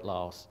the weight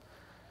loss.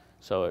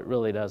 So it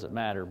really doesn't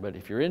matter. But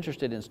if you're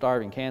interested in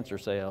starving cancer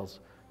cells,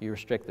 you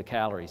restrict the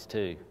calories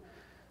too,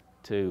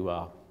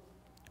 to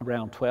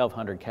around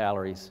 1,200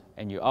 calories.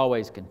 And you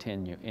always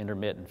continue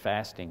intermittent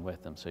fasting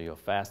with them. So you'll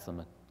fast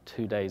them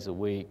 2 days a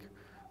week.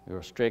 You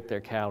restrict their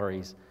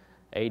calories.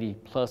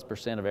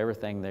 80+% of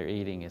everything they're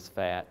eating is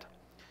fat.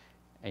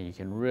 And you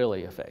can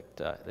really affect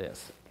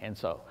this. And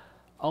so,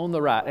 on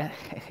the right,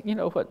 you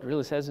know what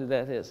really says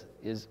that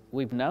is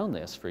we've known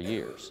this for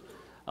years.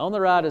 On the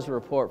right is a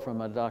report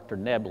from a Dr.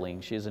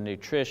 Nebling. She's a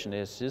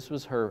nutritionist. This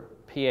was her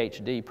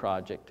PhD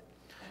project.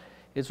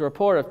 It's a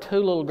report of 2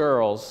 little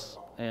girls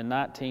in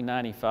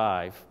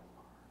 1995.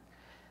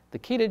 The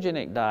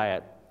ketogenic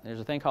diet, there's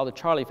a thing called the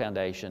Charlie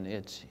Foundation.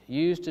 It's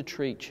used to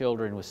treat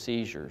children with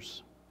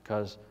seizures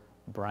because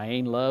the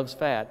brain loves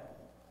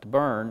fat to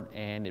burn,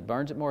 and it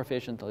burns it more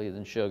efficiently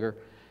than sugar,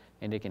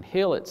 and it can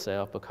heal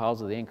itself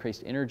because of the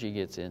increased energy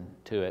gets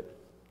into it.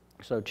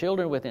 So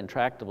children with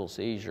intractable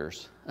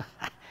seizures,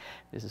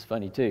 this is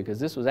funny too, because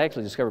this was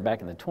actually discovered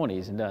back in the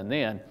 20s and done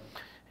then,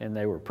 and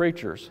they were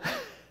preachers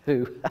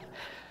who,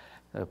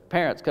 the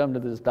parents come to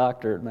this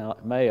doctor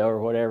at Mayo or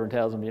whatever and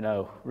tells them, you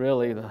know,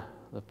 really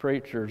the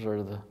preachers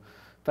or the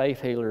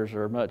faith healers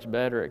are much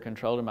better at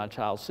controlling my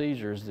child's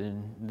seizures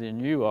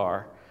than you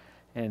are.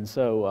 And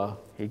so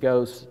he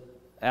goes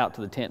out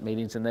to the tent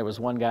meetings, and there was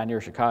one guy near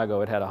Chicago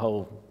that had a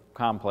whole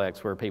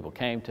complex where people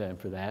came to him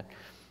for that.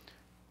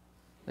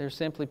 They're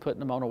simply putting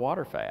them on a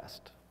water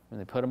fast. When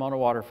they put them on a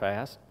water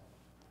fast,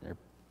 they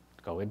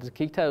go into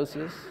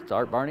ketosis,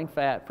 start burning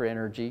fat for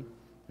energy,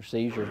 their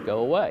seizures go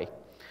away.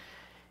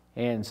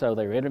 And so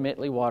they're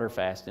intermittently water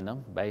fasting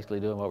them, basically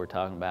doing what we're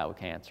talking about with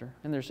cancer,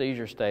 and their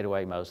seizures stayed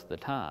away most of the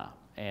time.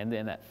 And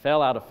then that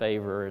fell out of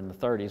favor in the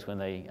 30s when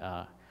they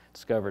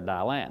discovered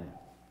dilantin.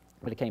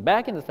 But it came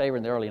back into favor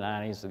in the early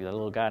 90s. A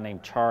little guy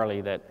named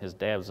Charlie, that his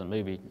dad was a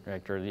movie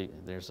director.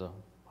 There's a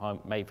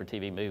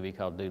made-for-TV movie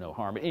called Do No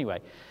Harm. But anyway,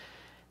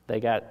 they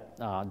got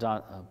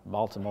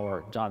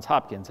Baltimore, Johns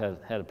Hopkins had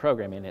a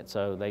program in it,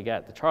 so they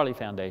got the Charlie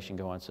Foundation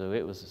going. So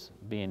it was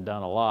being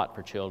done a lot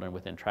for children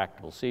with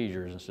intractable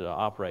seizures instead of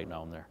operating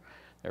on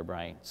their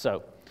brain.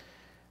 So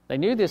they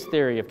knew this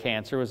theory of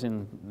cancer was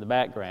in the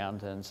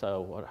background, and so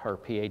what her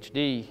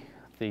PhD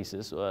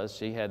thesis was,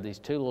 she had these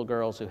 2 little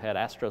girls who had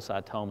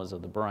astrocytomas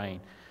of the brain.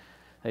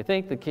 They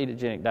think the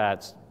ketogenic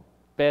diet's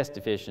best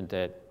efficient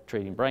at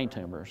treating brain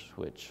tumors,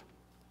 which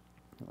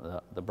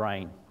the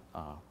brain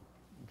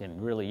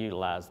can really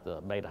utilize the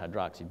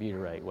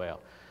beta-hydroxybutyrate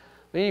well.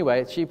 But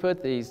anyway, she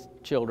put these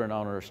children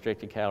on a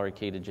restricted calorie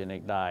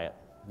ketogenic diet.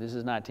 This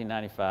is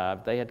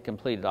 1995. They had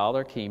completed all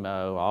their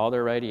chemo, all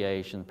their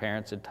radiation.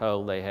 Parents had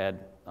told they had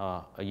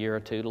a year or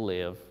 2 to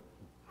live.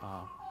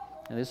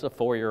 And this is a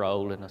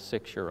 4-year-old and a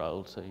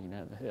 6-year-old, so you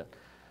know the hit.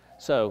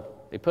 So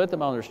they put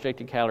them on the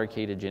restricted calorie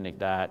ketogenic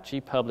diet.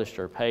 She published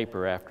her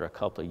paper after a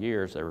couple of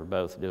years. They were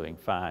both doing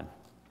fine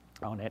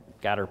on it.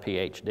 Got her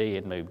PhD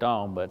and moved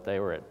on, but they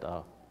were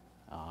at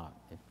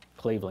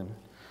Cleveland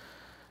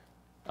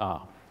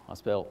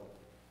Hospital.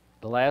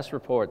 The last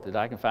report that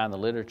I can find in the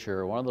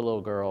literature, one of the little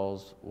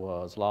girls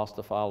was lost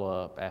to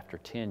follow-up after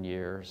 10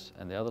 years,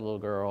 and the other little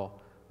girl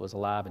was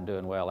alive and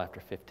doing well after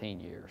 15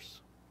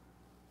 years.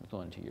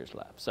 Only 2 years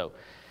left. So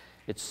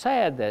It's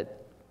sad that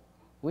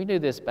we knew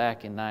this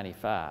back in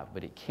 '95,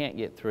 but it can't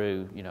get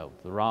through, you know,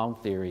 the wrong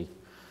theory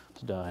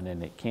is done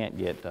and it can't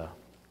get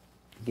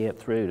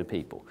through to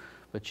people.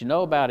 But you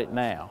know about it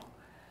now.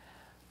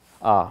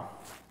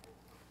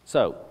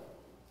 So,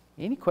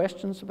 any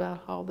questions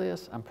about all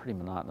this? I'm pretty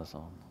monotonous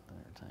on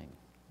entertainment.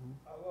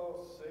 I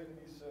lost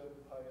 77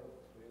 pounds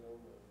being on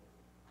the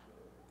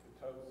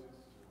ketosis.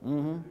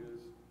 Mm-hmm. It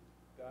is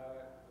the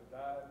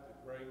diet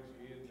that brings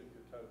you into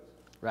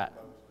ketosis. Right.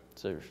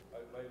 So, It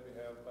made me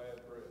have bad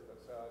breath.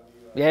 That's how I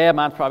knew. yeah,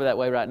 mine's probably that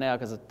way right now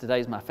because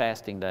today's my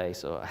fasting day,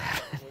 so I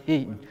haven't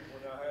eaten.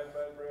 When I had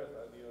bad breath,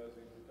 I knew I was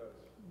in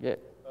ketosis. Yeah.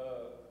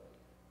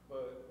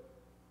 But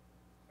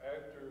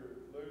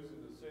after losing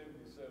the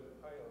 77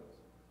 pounds,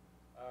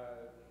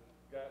 I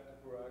got to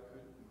where I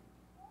couldn't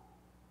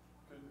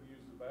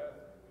use the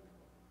bathroom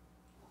anymore.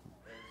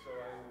 And so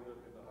I ended up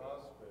in the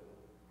hospital.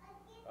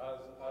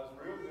 I was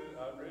real good.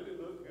 I really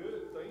looked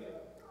good then.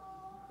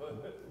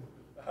 But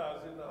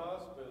I was in the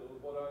hospital.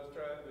 What I was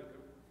trying to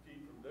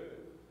keep from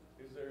doing.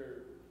 Is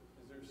there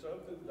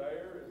something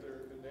there? Is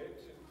there a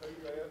connection to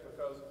that?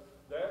 Because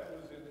that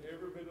was in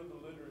every bit of the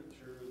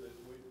literature that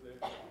they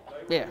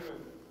were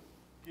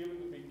given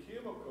to me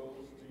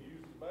chemicals to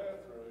use the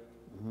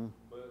bathroom,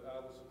 but I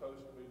was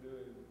supposed to be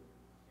doing,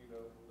 you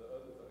know, the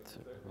other things.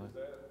 Is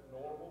that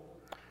normal?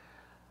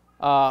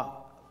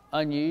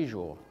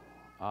 Unusual.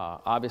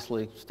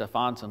 Obviously,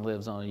 Stephenson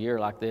lives on a year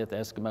like that. The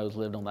Eskimos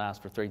lived on the ice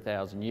for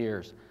 3,000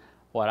 years.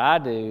 What I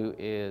do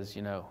is,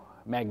 you know,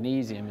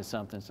 magnesium is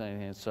something,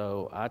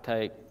 so I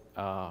take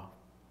a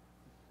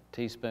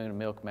teaspoon of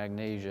milk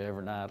magnesia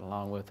every night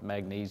along with the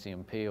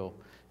magnesium pill.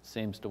 It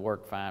seems to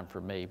work fine for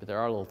me, but there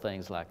are little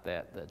things like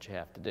that that you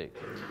have to do.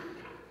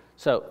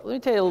 So let me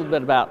tell you a little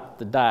bit about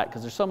the diet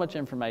because there's so much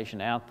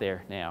information out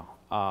there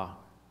now.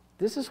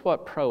 This is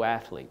what pro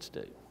athletes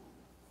do.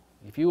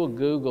 If you will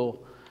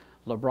Google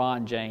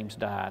LeBron James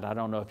diet, I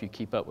don't know if you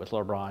keep up with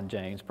LeBron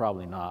James,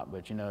 probably not,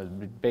 but you know,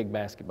 big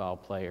basketball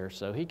player.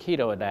 So he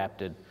keto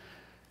adapted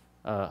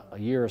a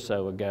year or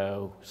so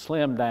ago,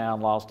 slimmed down,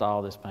 lost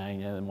all this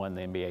pain, and then won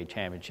the NBA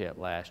championship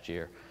last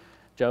year.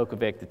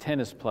 Djokovic, the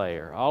tennis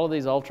player, all of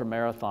these ultra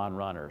marathon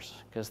runners.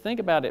 Because think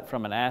about it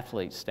from an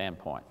athlete's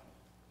standpoint.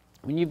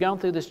 When you've gone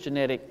through this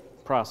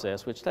genetic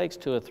process, which takes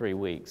 2 or 3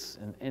 weeks,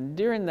 and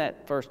during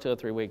that first 2 or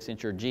 3 weeks,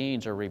 since your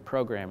genes are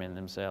reprogramming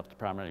themselves to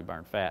primarily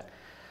burn fat,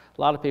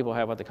 a lot of people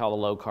have what they call a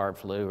low-carb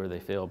flu, or they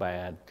feel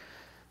bad,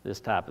 this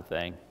type of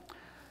thing.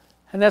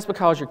 And that's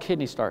because your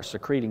kidneys start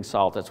secreting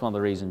salt. That's one of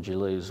the reasons you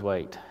lose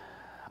weight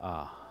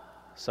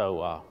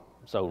so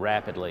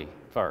rapidly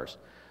first.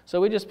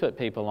 So we just put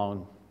people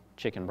on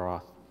chicken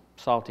broth,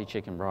 salty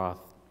chicken broth,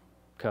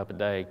 cup a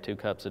day, 2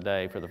 cups a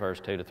day for the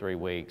first 2 to 3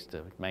 weeks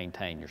to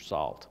maintain your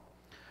salt.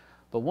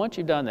 But once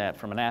you've done that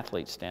from an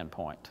athlete's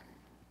standpoint,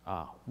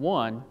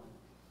 one,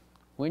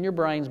 when your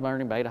brain's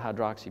burning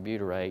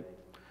beta-hydroxybutyrate,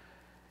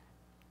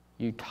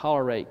 you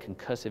tolerate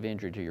concussive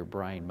injury to your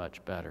brain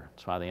much better.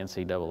 That's why the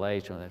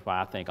NCAA, that's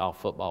why I think all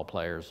football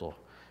players will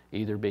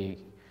either be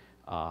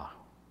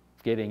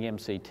getting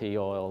MCT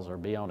oils or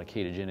be on a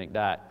ketogenic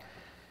diet.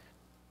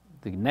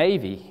 The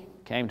Navy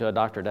came to a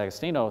Dr.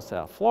 D'Agostino of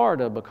South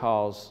Florida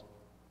because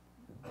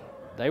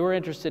they were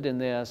interested in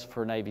this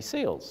for Navy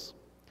SEALs.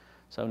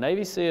 So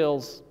Navy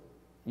SEALs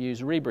use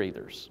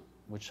rebreathers,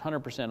 which is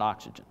 100%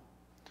 oxygen.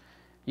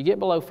 You get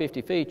below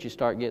 50 feet, you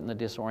start getting the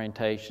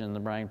disorientation in the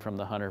brain from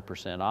the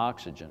 100%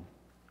 oxygen.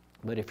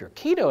 But if you're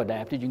keto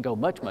adapted, you can go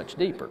much, much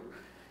deeper.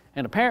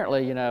 And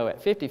apparently, you know,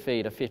 at 50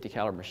 feet, a 50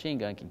 caliber machine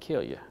gun can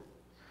kill you.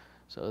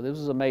 So this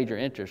was a major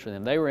interest for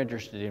them. They were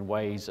interested in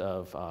ways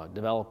of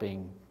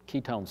developing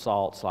ketone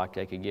salts, like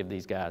they could give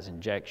these guys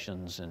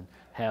injections and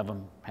have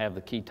them have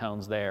the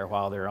ketones there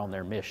while they're on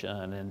their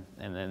mission,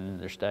 and then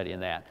they're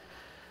studying that.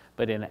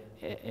 But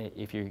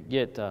if you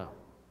get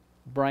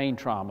brain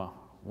trauma,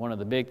 one of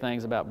the big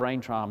things about brain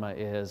trauma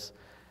is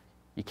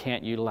you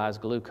can't utilize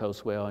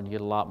glucose well and you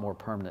get a lot more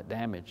permanent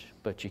damage,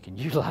 but you can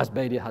utilize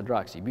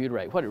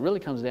beta-hydroxybutyrate. What it really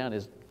comes down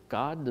is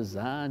God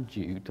designed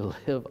you to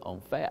live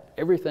on fat.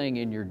 Everything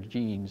in your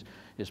genes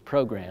is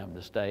programmed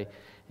to stay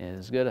in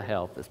as good a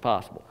health as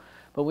possible.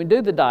 But when we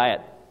do the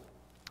diet,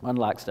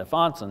 unlike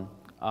Stephenson,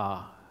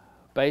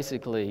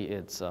 basically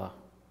it's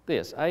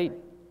this. I eat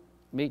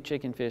meat,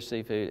 chicken, fish,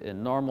 seafood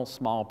in normal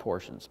small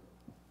portions,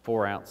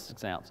 4 ounce,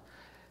 6 ounce.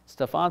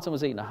 Stephenson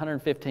was eating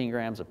 115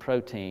 grams of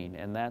protein,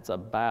 and that's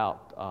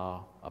about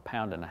 1.5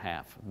 pounds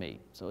of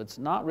meat. So it's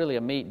not really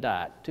a meat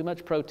diet. Too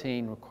much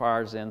protein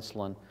requires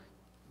insulin.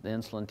 The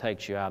insulin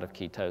takes you out of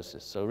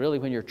ketosis. So really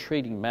when you're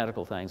treating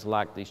medical things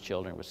like these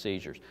children with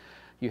seizures,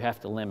 you have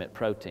to limit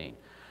protein.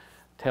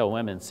 Tell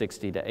women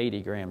 60 to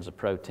 80 grams of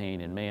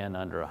protein and men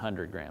under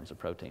 100 grams of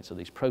protein. So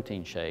these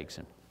protein shakes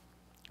and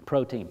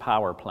protein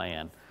power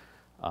plan,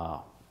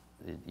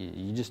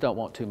 you just don't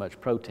want too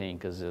much protein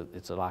because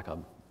it's like a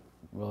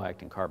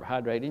low-acting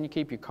carbohydrate, and you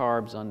keep your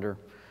carbs under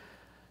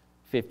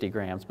 50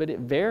 grams, but it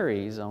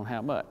varies on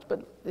how much.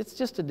 But it's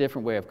just a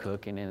different way of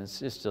cooking, and it's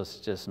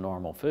just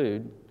normal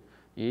food.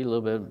 You eat a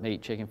little bit of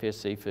meat, chicken, fish,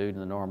 seafood in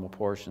the normal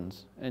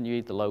portions, and you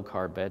eat the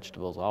low-carb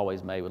vegetables,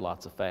 always made with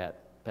lots of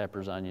fat,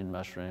 peppers, onion,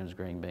 mushrooms,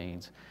 green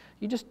beans.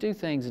 You just do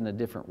things in a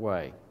different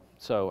way.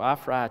 So I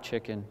fry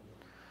chicken,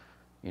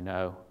 you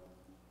know,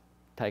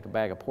 take a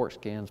bag of pork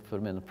skins, put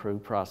them in the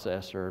food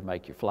processor,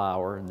 make your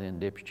flour, and then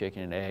dip your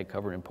chicken in egg,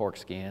 cover it in pork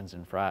skins,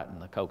 and fry it in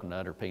the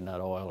coconut or peanut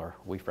oil, or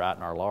we fry it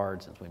in our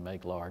lard since we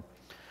make lard.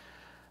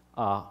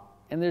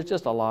 And there's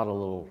just a lot of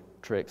little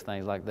tricks,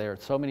 things like there.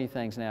 So many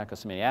things now, because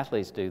so many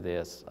athletes do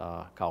this,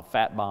 called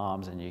fat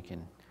bombs, and you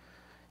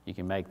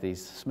can make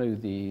these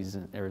smoothies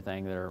and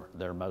everything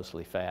that are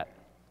mostly fat.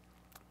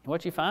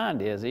 What you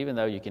find is, even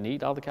though you can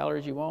eat all the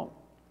calories you want,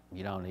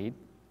 you don't eat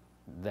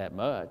that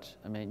much.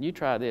 I mean, you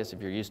try this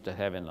if you're used to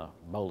having a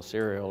bowl of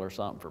cereal or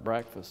something for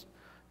breakfast.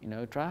 You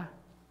know, try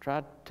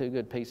 2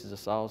 good pieces of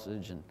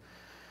sausage and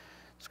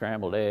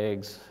scrambled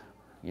eggs.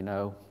 You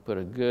know, put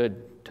a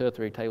good 2 or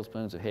 3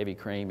 tablespoons of heavy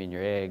cream in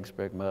your eggs,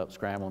 break them up,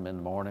 scramble them in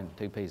the morning,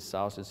 2 pieces of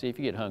sausage. See if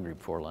you get hungry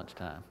before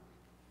lunchtime.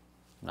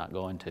 Not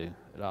going to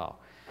at all.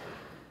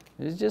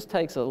 It just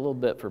takes a little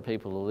bit for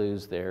people to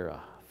lose their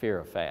fear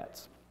of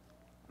fats.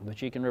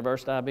 But you can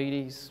reverse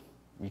diabetes,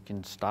 you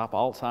can stop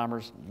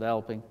Alzheimer's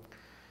developing,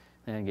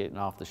 and getting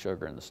off the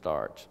sugar and the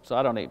starch. So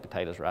I don't eat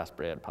potatoes, rice,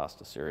 bread,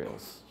 pasta,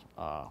 cereals,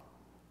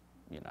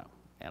 you know,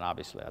 and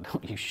obviously I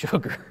don't use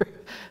sugar.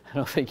 I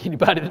don't think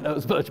anybody that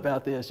knows much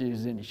about this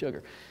uses any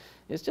sugar.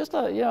 It's just,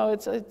 you know,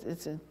 it's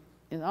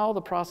in all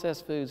the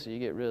processed foods, so you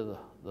get rid of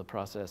the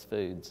processed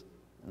foods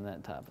and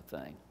that type of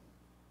thing.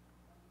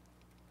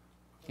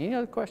 Any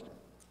other question?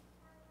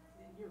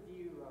 In your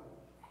view,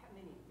 how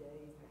many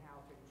days and how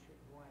often should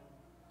one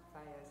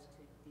fast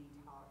to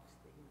detox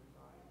the human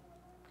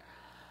body?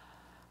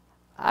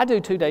 I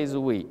do 2 days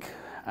a week.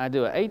 I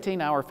do an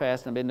 18-hour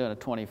fast, and I've been doing a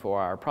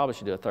 24-hour. Probably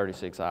should do a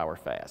 36-hour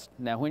fast.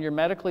 Now, when you're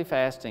medically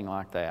fasting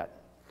like that,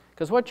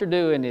 because what you're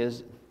doing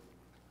is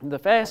the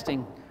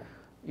fasting,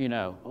 you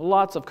know,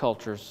 lots of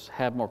cultures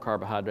have more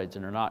carbohydrates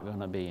and are not going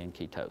to be in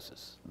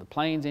ketosis. The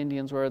Plains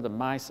Indians were, the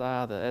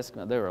Maasai, the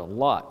Eskimo, there were a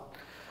lot.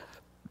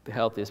 The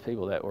healthiest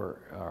people that were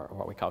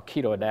what we call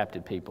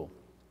keto-adapted people.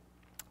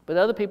 But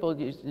other people,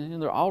 you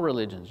know, all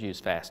religions use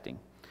fasting.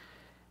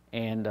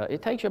 And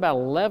it takes you about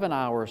 11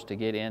 hours to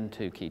get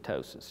into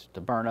ketosis,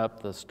 to burn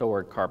up the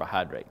stored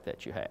carbohydrate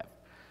that you have.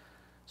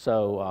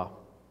 So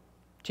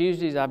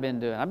Tuesdays I've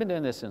been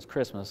doing this since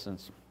Christmas,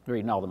 since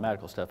reading all the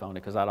medical stuff on it,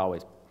 because I'd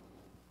always,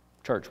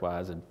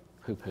 church-wise, had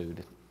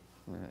poo-pooed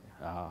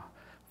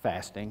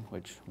fasting,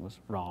 which was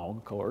wrong,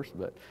 of course.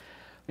 But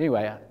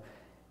anyway,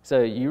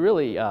 so you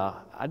really,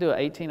 I do an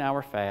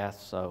 18-hour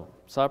fast, so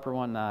supper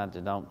one night,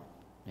 I don't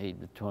eat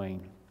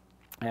between,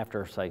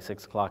 after, say,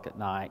 6 o'clock at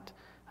night.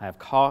 I have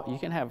you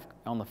can have,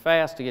 on the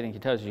fast to get in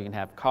ketosis, you can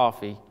have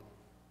coffee,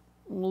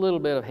 a little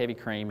bit of heavy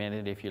cream in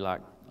it if you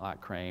like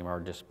cream, or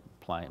just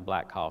plain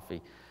black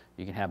coffee.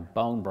 You can have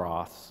bone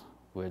broths,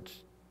 which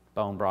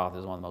bone broth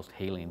is one of the most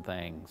healing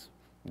things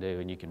to do,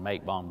 and you can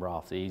make bone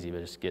broths easy by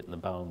just getting the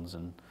bones,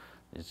 and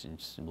it's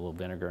just a little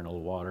vinegar and a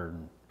little water,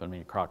 and put them in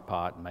your crock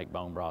pot and make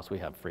bone broths. We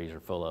have a freezer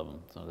full of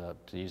them, so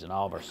to use in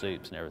all of our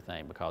soups and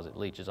everything, because it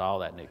leaches all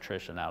that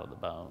nutrition out of the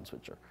bones,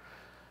 which are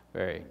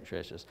very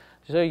nutritious.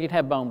 So you could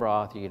have bone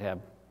broth, you could have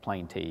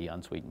plain tea,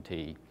 unsweetened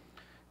tea,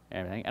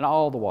 everything, and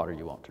all the water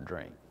you want to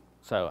drink.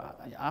 So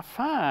I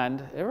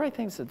find everybody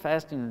thinks that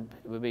fasting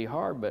would be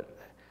hard, but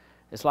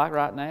it's like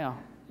right now.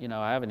 You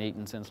know, I haven't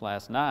eaten since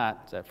last night,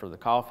 except for the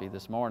coffee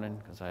this morning,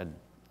 because I had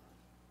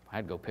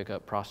to go pick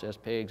up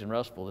processed pigs in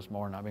Russellville this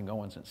morning. I've been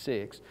going since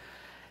 6,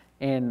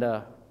 and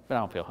but I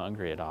don't feel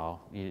hungry at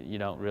all. You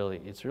don't really.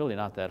 It's really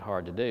not that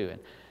hard to do. And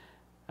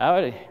I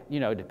would, you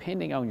know,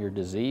 depending on your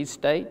disease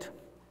state.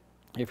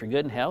 If you're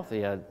good and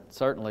healthy, I'd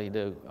certainly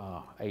do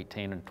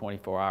 18 and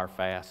 24-hour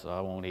fast, so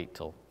I won't eat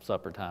till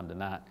supper time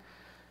tonight.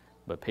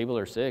 But people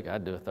are sick,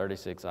 I'd do a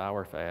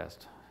 36-hour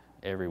fast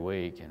every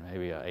week, and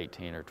maybe an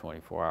 18 or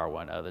 24-hour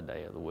one other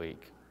day of the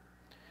week.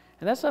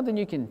 And that's something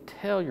you can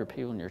tell your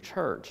people in your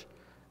church,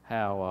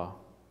 how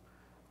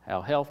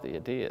healthy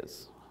it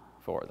is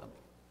for them.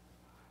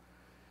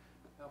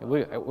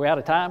 We out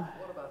of time?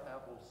 What about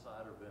apple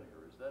cider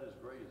vinegar? Is that as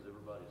great as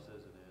everybody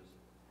says it is?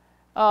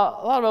 A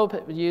lot of old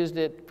people used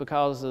it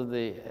because of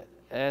the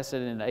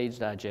acid and aids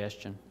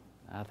digestion.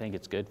 I think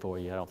it's good for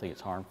you. I don't think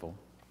it's harmful.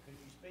 Could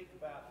you speak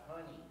about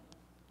honey?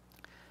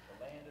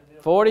 The land of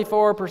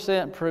milk.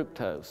 44%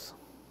 fructose.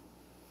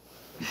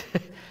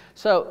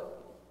 So,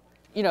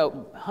 you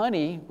know,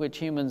 honey, which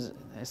humans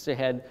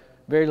had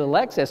very little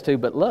access to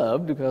but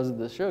loved because of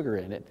the sugar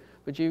in it.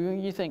 But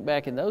you think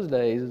back in those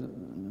days,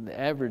 the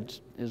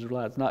average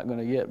Israelite's not going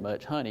to get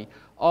much honey,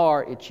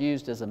 or it's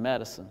used as a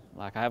medicine.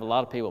 Like I have a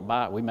lot of people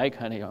buy it. We make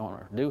honey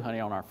do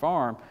honey on our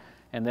farm,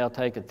 and they'll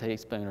take a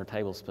teaspoon or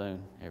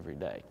tablespoon every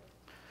day.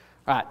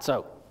 All right,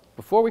 so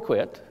before we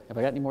quit, have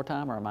I got any more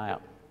time, or am I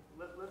out?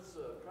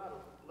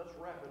 Let's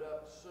wrap it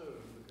up soon,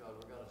 because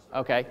we're going to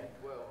start Okay.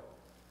 at 12.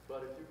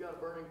 But if you've got a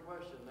burning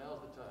question, now's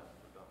the time.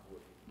 Dr.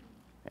 Wood.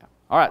 Yeah.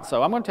 All right,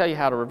 so I'm going to tell you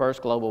how to reverse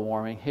global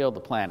warming, heal the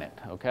planet,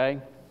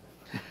 okay?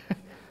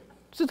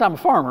 Since I'm a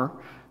farmer,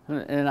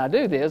 and I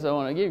do this, I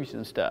want to give you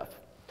some stuff.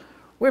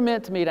 We're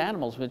meant to eat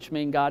animals, which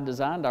means God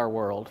designed our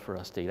world for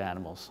us to eat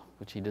animals,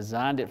 which He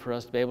designed it for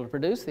us to be able to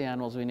produce the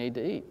animals we need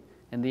to eat.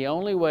 And the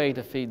only way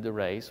to feed the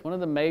race, one of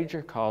the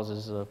major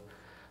causes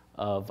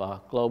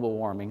of global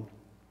warming,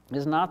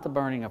 is not the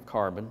burning of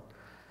carbon.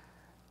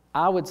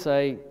 I would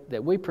say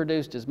that we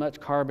produced as much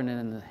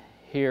carbon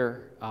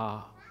here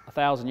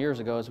 1,000 years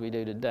ago as we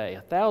do today.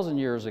 1,000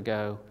 years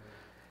ago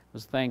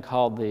was a thing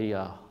called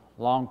the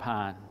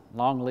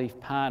longleaf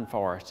pine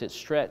forest. It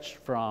stretched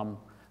from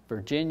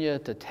Virginia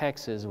to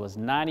Texas, was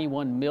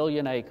 91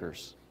 million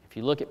acres. If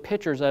you look at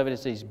pictures of it,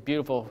 it's these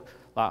beautiful,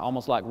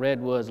 almost like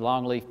redwoods,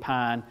 longleaf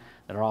pine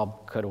that are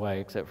all cut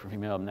away except for a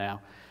few of them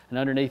now. And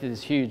underneath it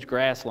is huge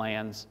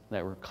grasslands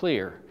that were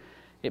clear.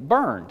 It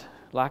burned,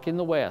 like in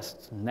the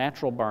West,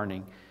 natural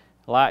burning.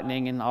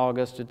 Lightning in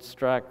August would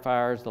strike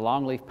fires. The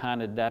longleaf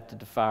pine adapted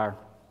to fire.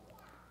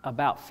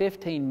 About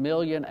 15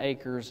 million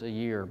acres a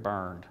year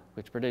burned,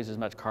 which produces as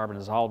much carbon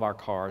as all of our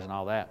cars and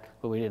all that,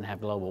 but we didn't have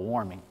global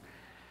warming.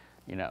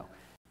 You know,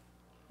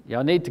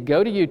 y'all need to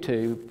go to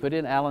YouTube, put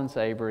in Alan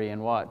Savory,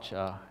 and watch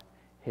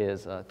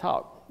his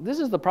talk. This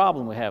is the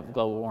problem we have with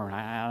global warming.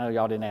 I know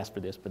y'all didn't ask for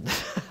this, but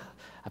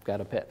I've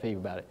got a pet peeve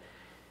about it.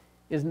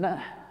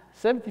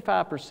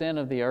 75%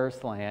 of the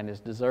Earth's land is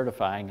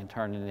desertifying and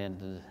turning it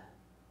into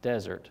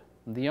desert.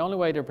 The only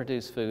way to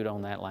produce food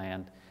on that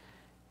land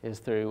is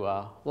through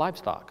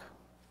livestock.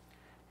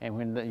 And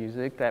when you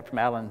look at that from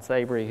Alan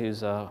Savory,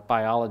 who's a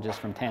biologist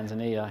from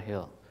Tanzania,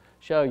 he'll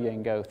show you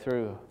and go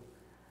through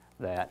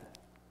that.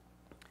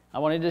 I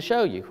wanted to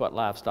show you what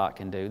livestock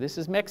can do. This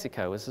is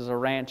Mexico. This is a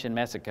ranch in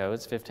Mexico.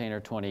 It's 15 or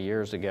 20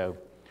 years ago.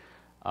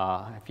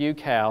 A few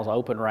cows,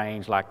 open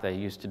range like they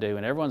used to do,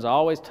 and everyone's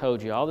always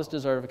told you all this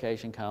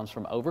desertification comes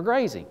from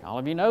overgrazing. All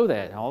of you know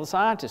that. All the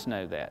scientists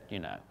know that, you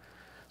know.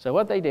 So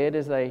what they did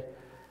is they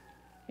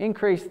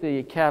increased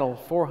the cattle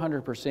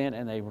 400%,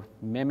 and they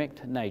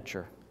mimicked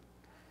nature.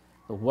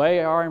 The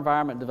way our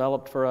environment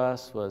developed for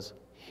us was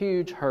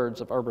huge herds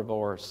of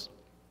herbivores.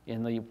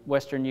 In the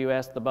western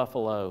U.S., the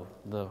buffalo,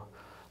 the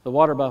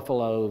water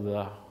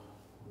buffalo,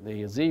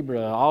 the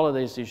zebra, all of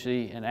these you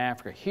see in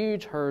Africa,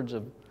 huge herds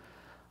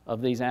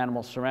of these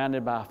animals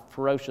surrounded by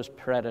ferocious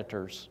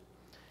predators.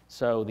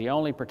 So the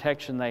only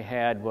protection they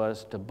had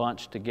was to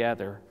bunch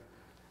together,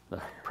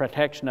 the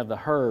protection of the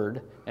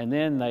herd, and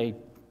then they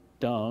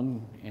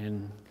dung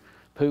and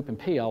poop and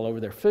pee all over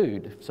their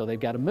food. So they've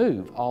got to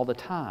move all the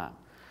time.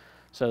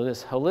 So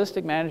this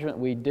holistic management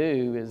we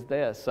do is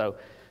this. So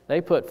they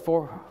put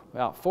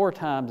about 4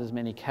 times as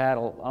many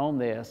cattle on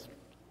this,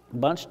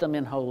 bunched them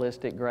in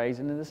holistic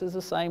grazing, and this is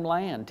the same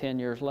land 10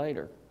 years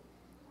later,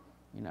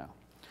 you know.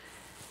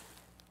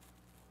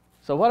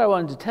 So what I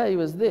wanted to tell you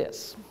is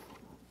this.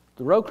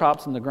 The row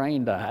crops and the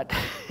grain diet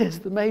is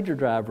the major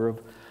driver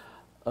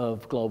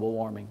of global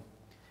warming.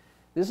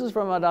 This is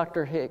from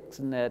Dr.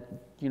 Hickson at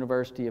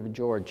University of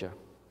Georgia.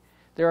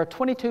 There are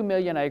 22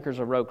 million acres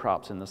of row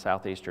crops in the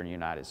southeastern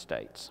United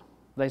States.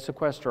 They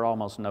sequester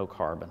almost no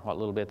carbon. What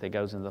little bit that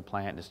goes into the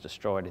plant is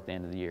destroyed at the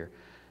end of the year.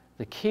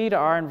 The key to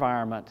our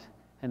environment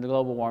and the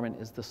global warming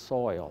is the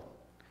soil.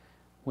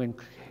 When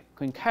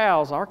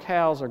our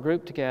cows are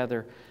grouped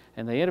together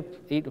and they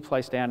eat a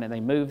place down and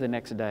they move the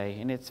next day,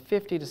 and it's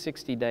 50 to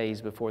 60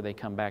 days before they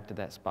come back to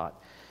that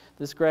spot.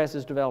 This grass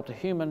has developed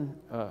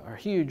a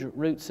huge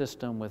root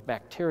system with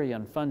bacteria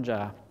and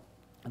fungi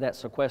that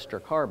sequester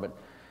carbon.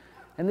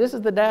 And this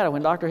is the data.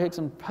 When Dr.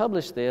 Hickson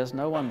published this,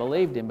 no one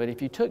believed him, but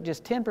if you took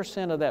just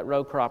 10% of that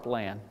row crop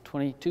land,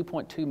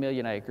 2.2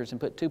 million acres, and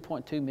put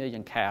 2.2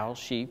 million cows,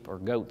 sheep, or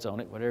goats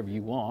on it, whatever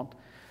you want,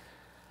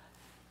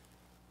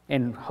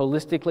 and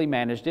holistically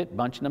managed it,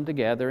 bunching them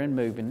together and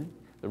moving,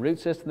 the root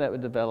system that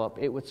would develop,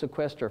 it would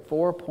sequester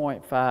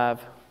 4.5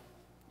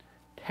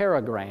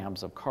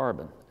 teragrams of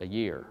carbon a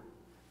year.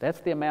 That's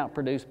the amount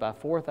produced by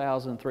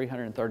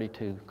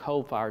 4,332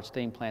 coal-fired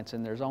steam plants,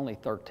 and there's only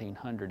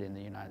 1,300 in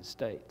the United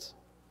States.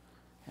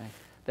 Okay?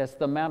 That's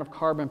the amount of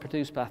carbon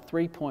produced by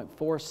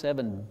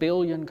 3.47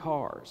 billion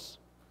cars.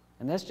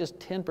 And that's just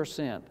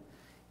 10%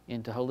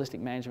 into holistic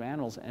management of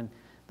animals. And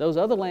those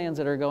other lands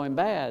that are going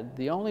bad,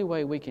 the only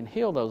way we can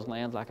heal those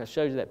lands, like I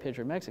showed you that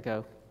picture of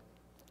Mexico,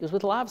 is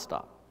with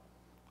livestock.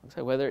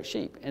 So whether it's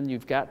sheep. And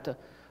you've got to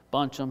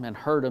bunch them and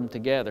herd them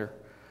together,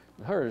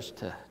 the herds,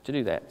 to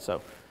do that.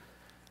 So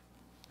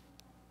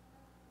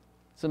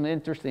some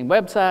interesting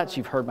websites.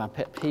 You've heard my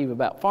pet peeve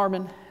about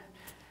farming,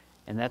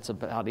 and that's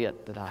about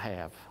it that I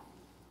have.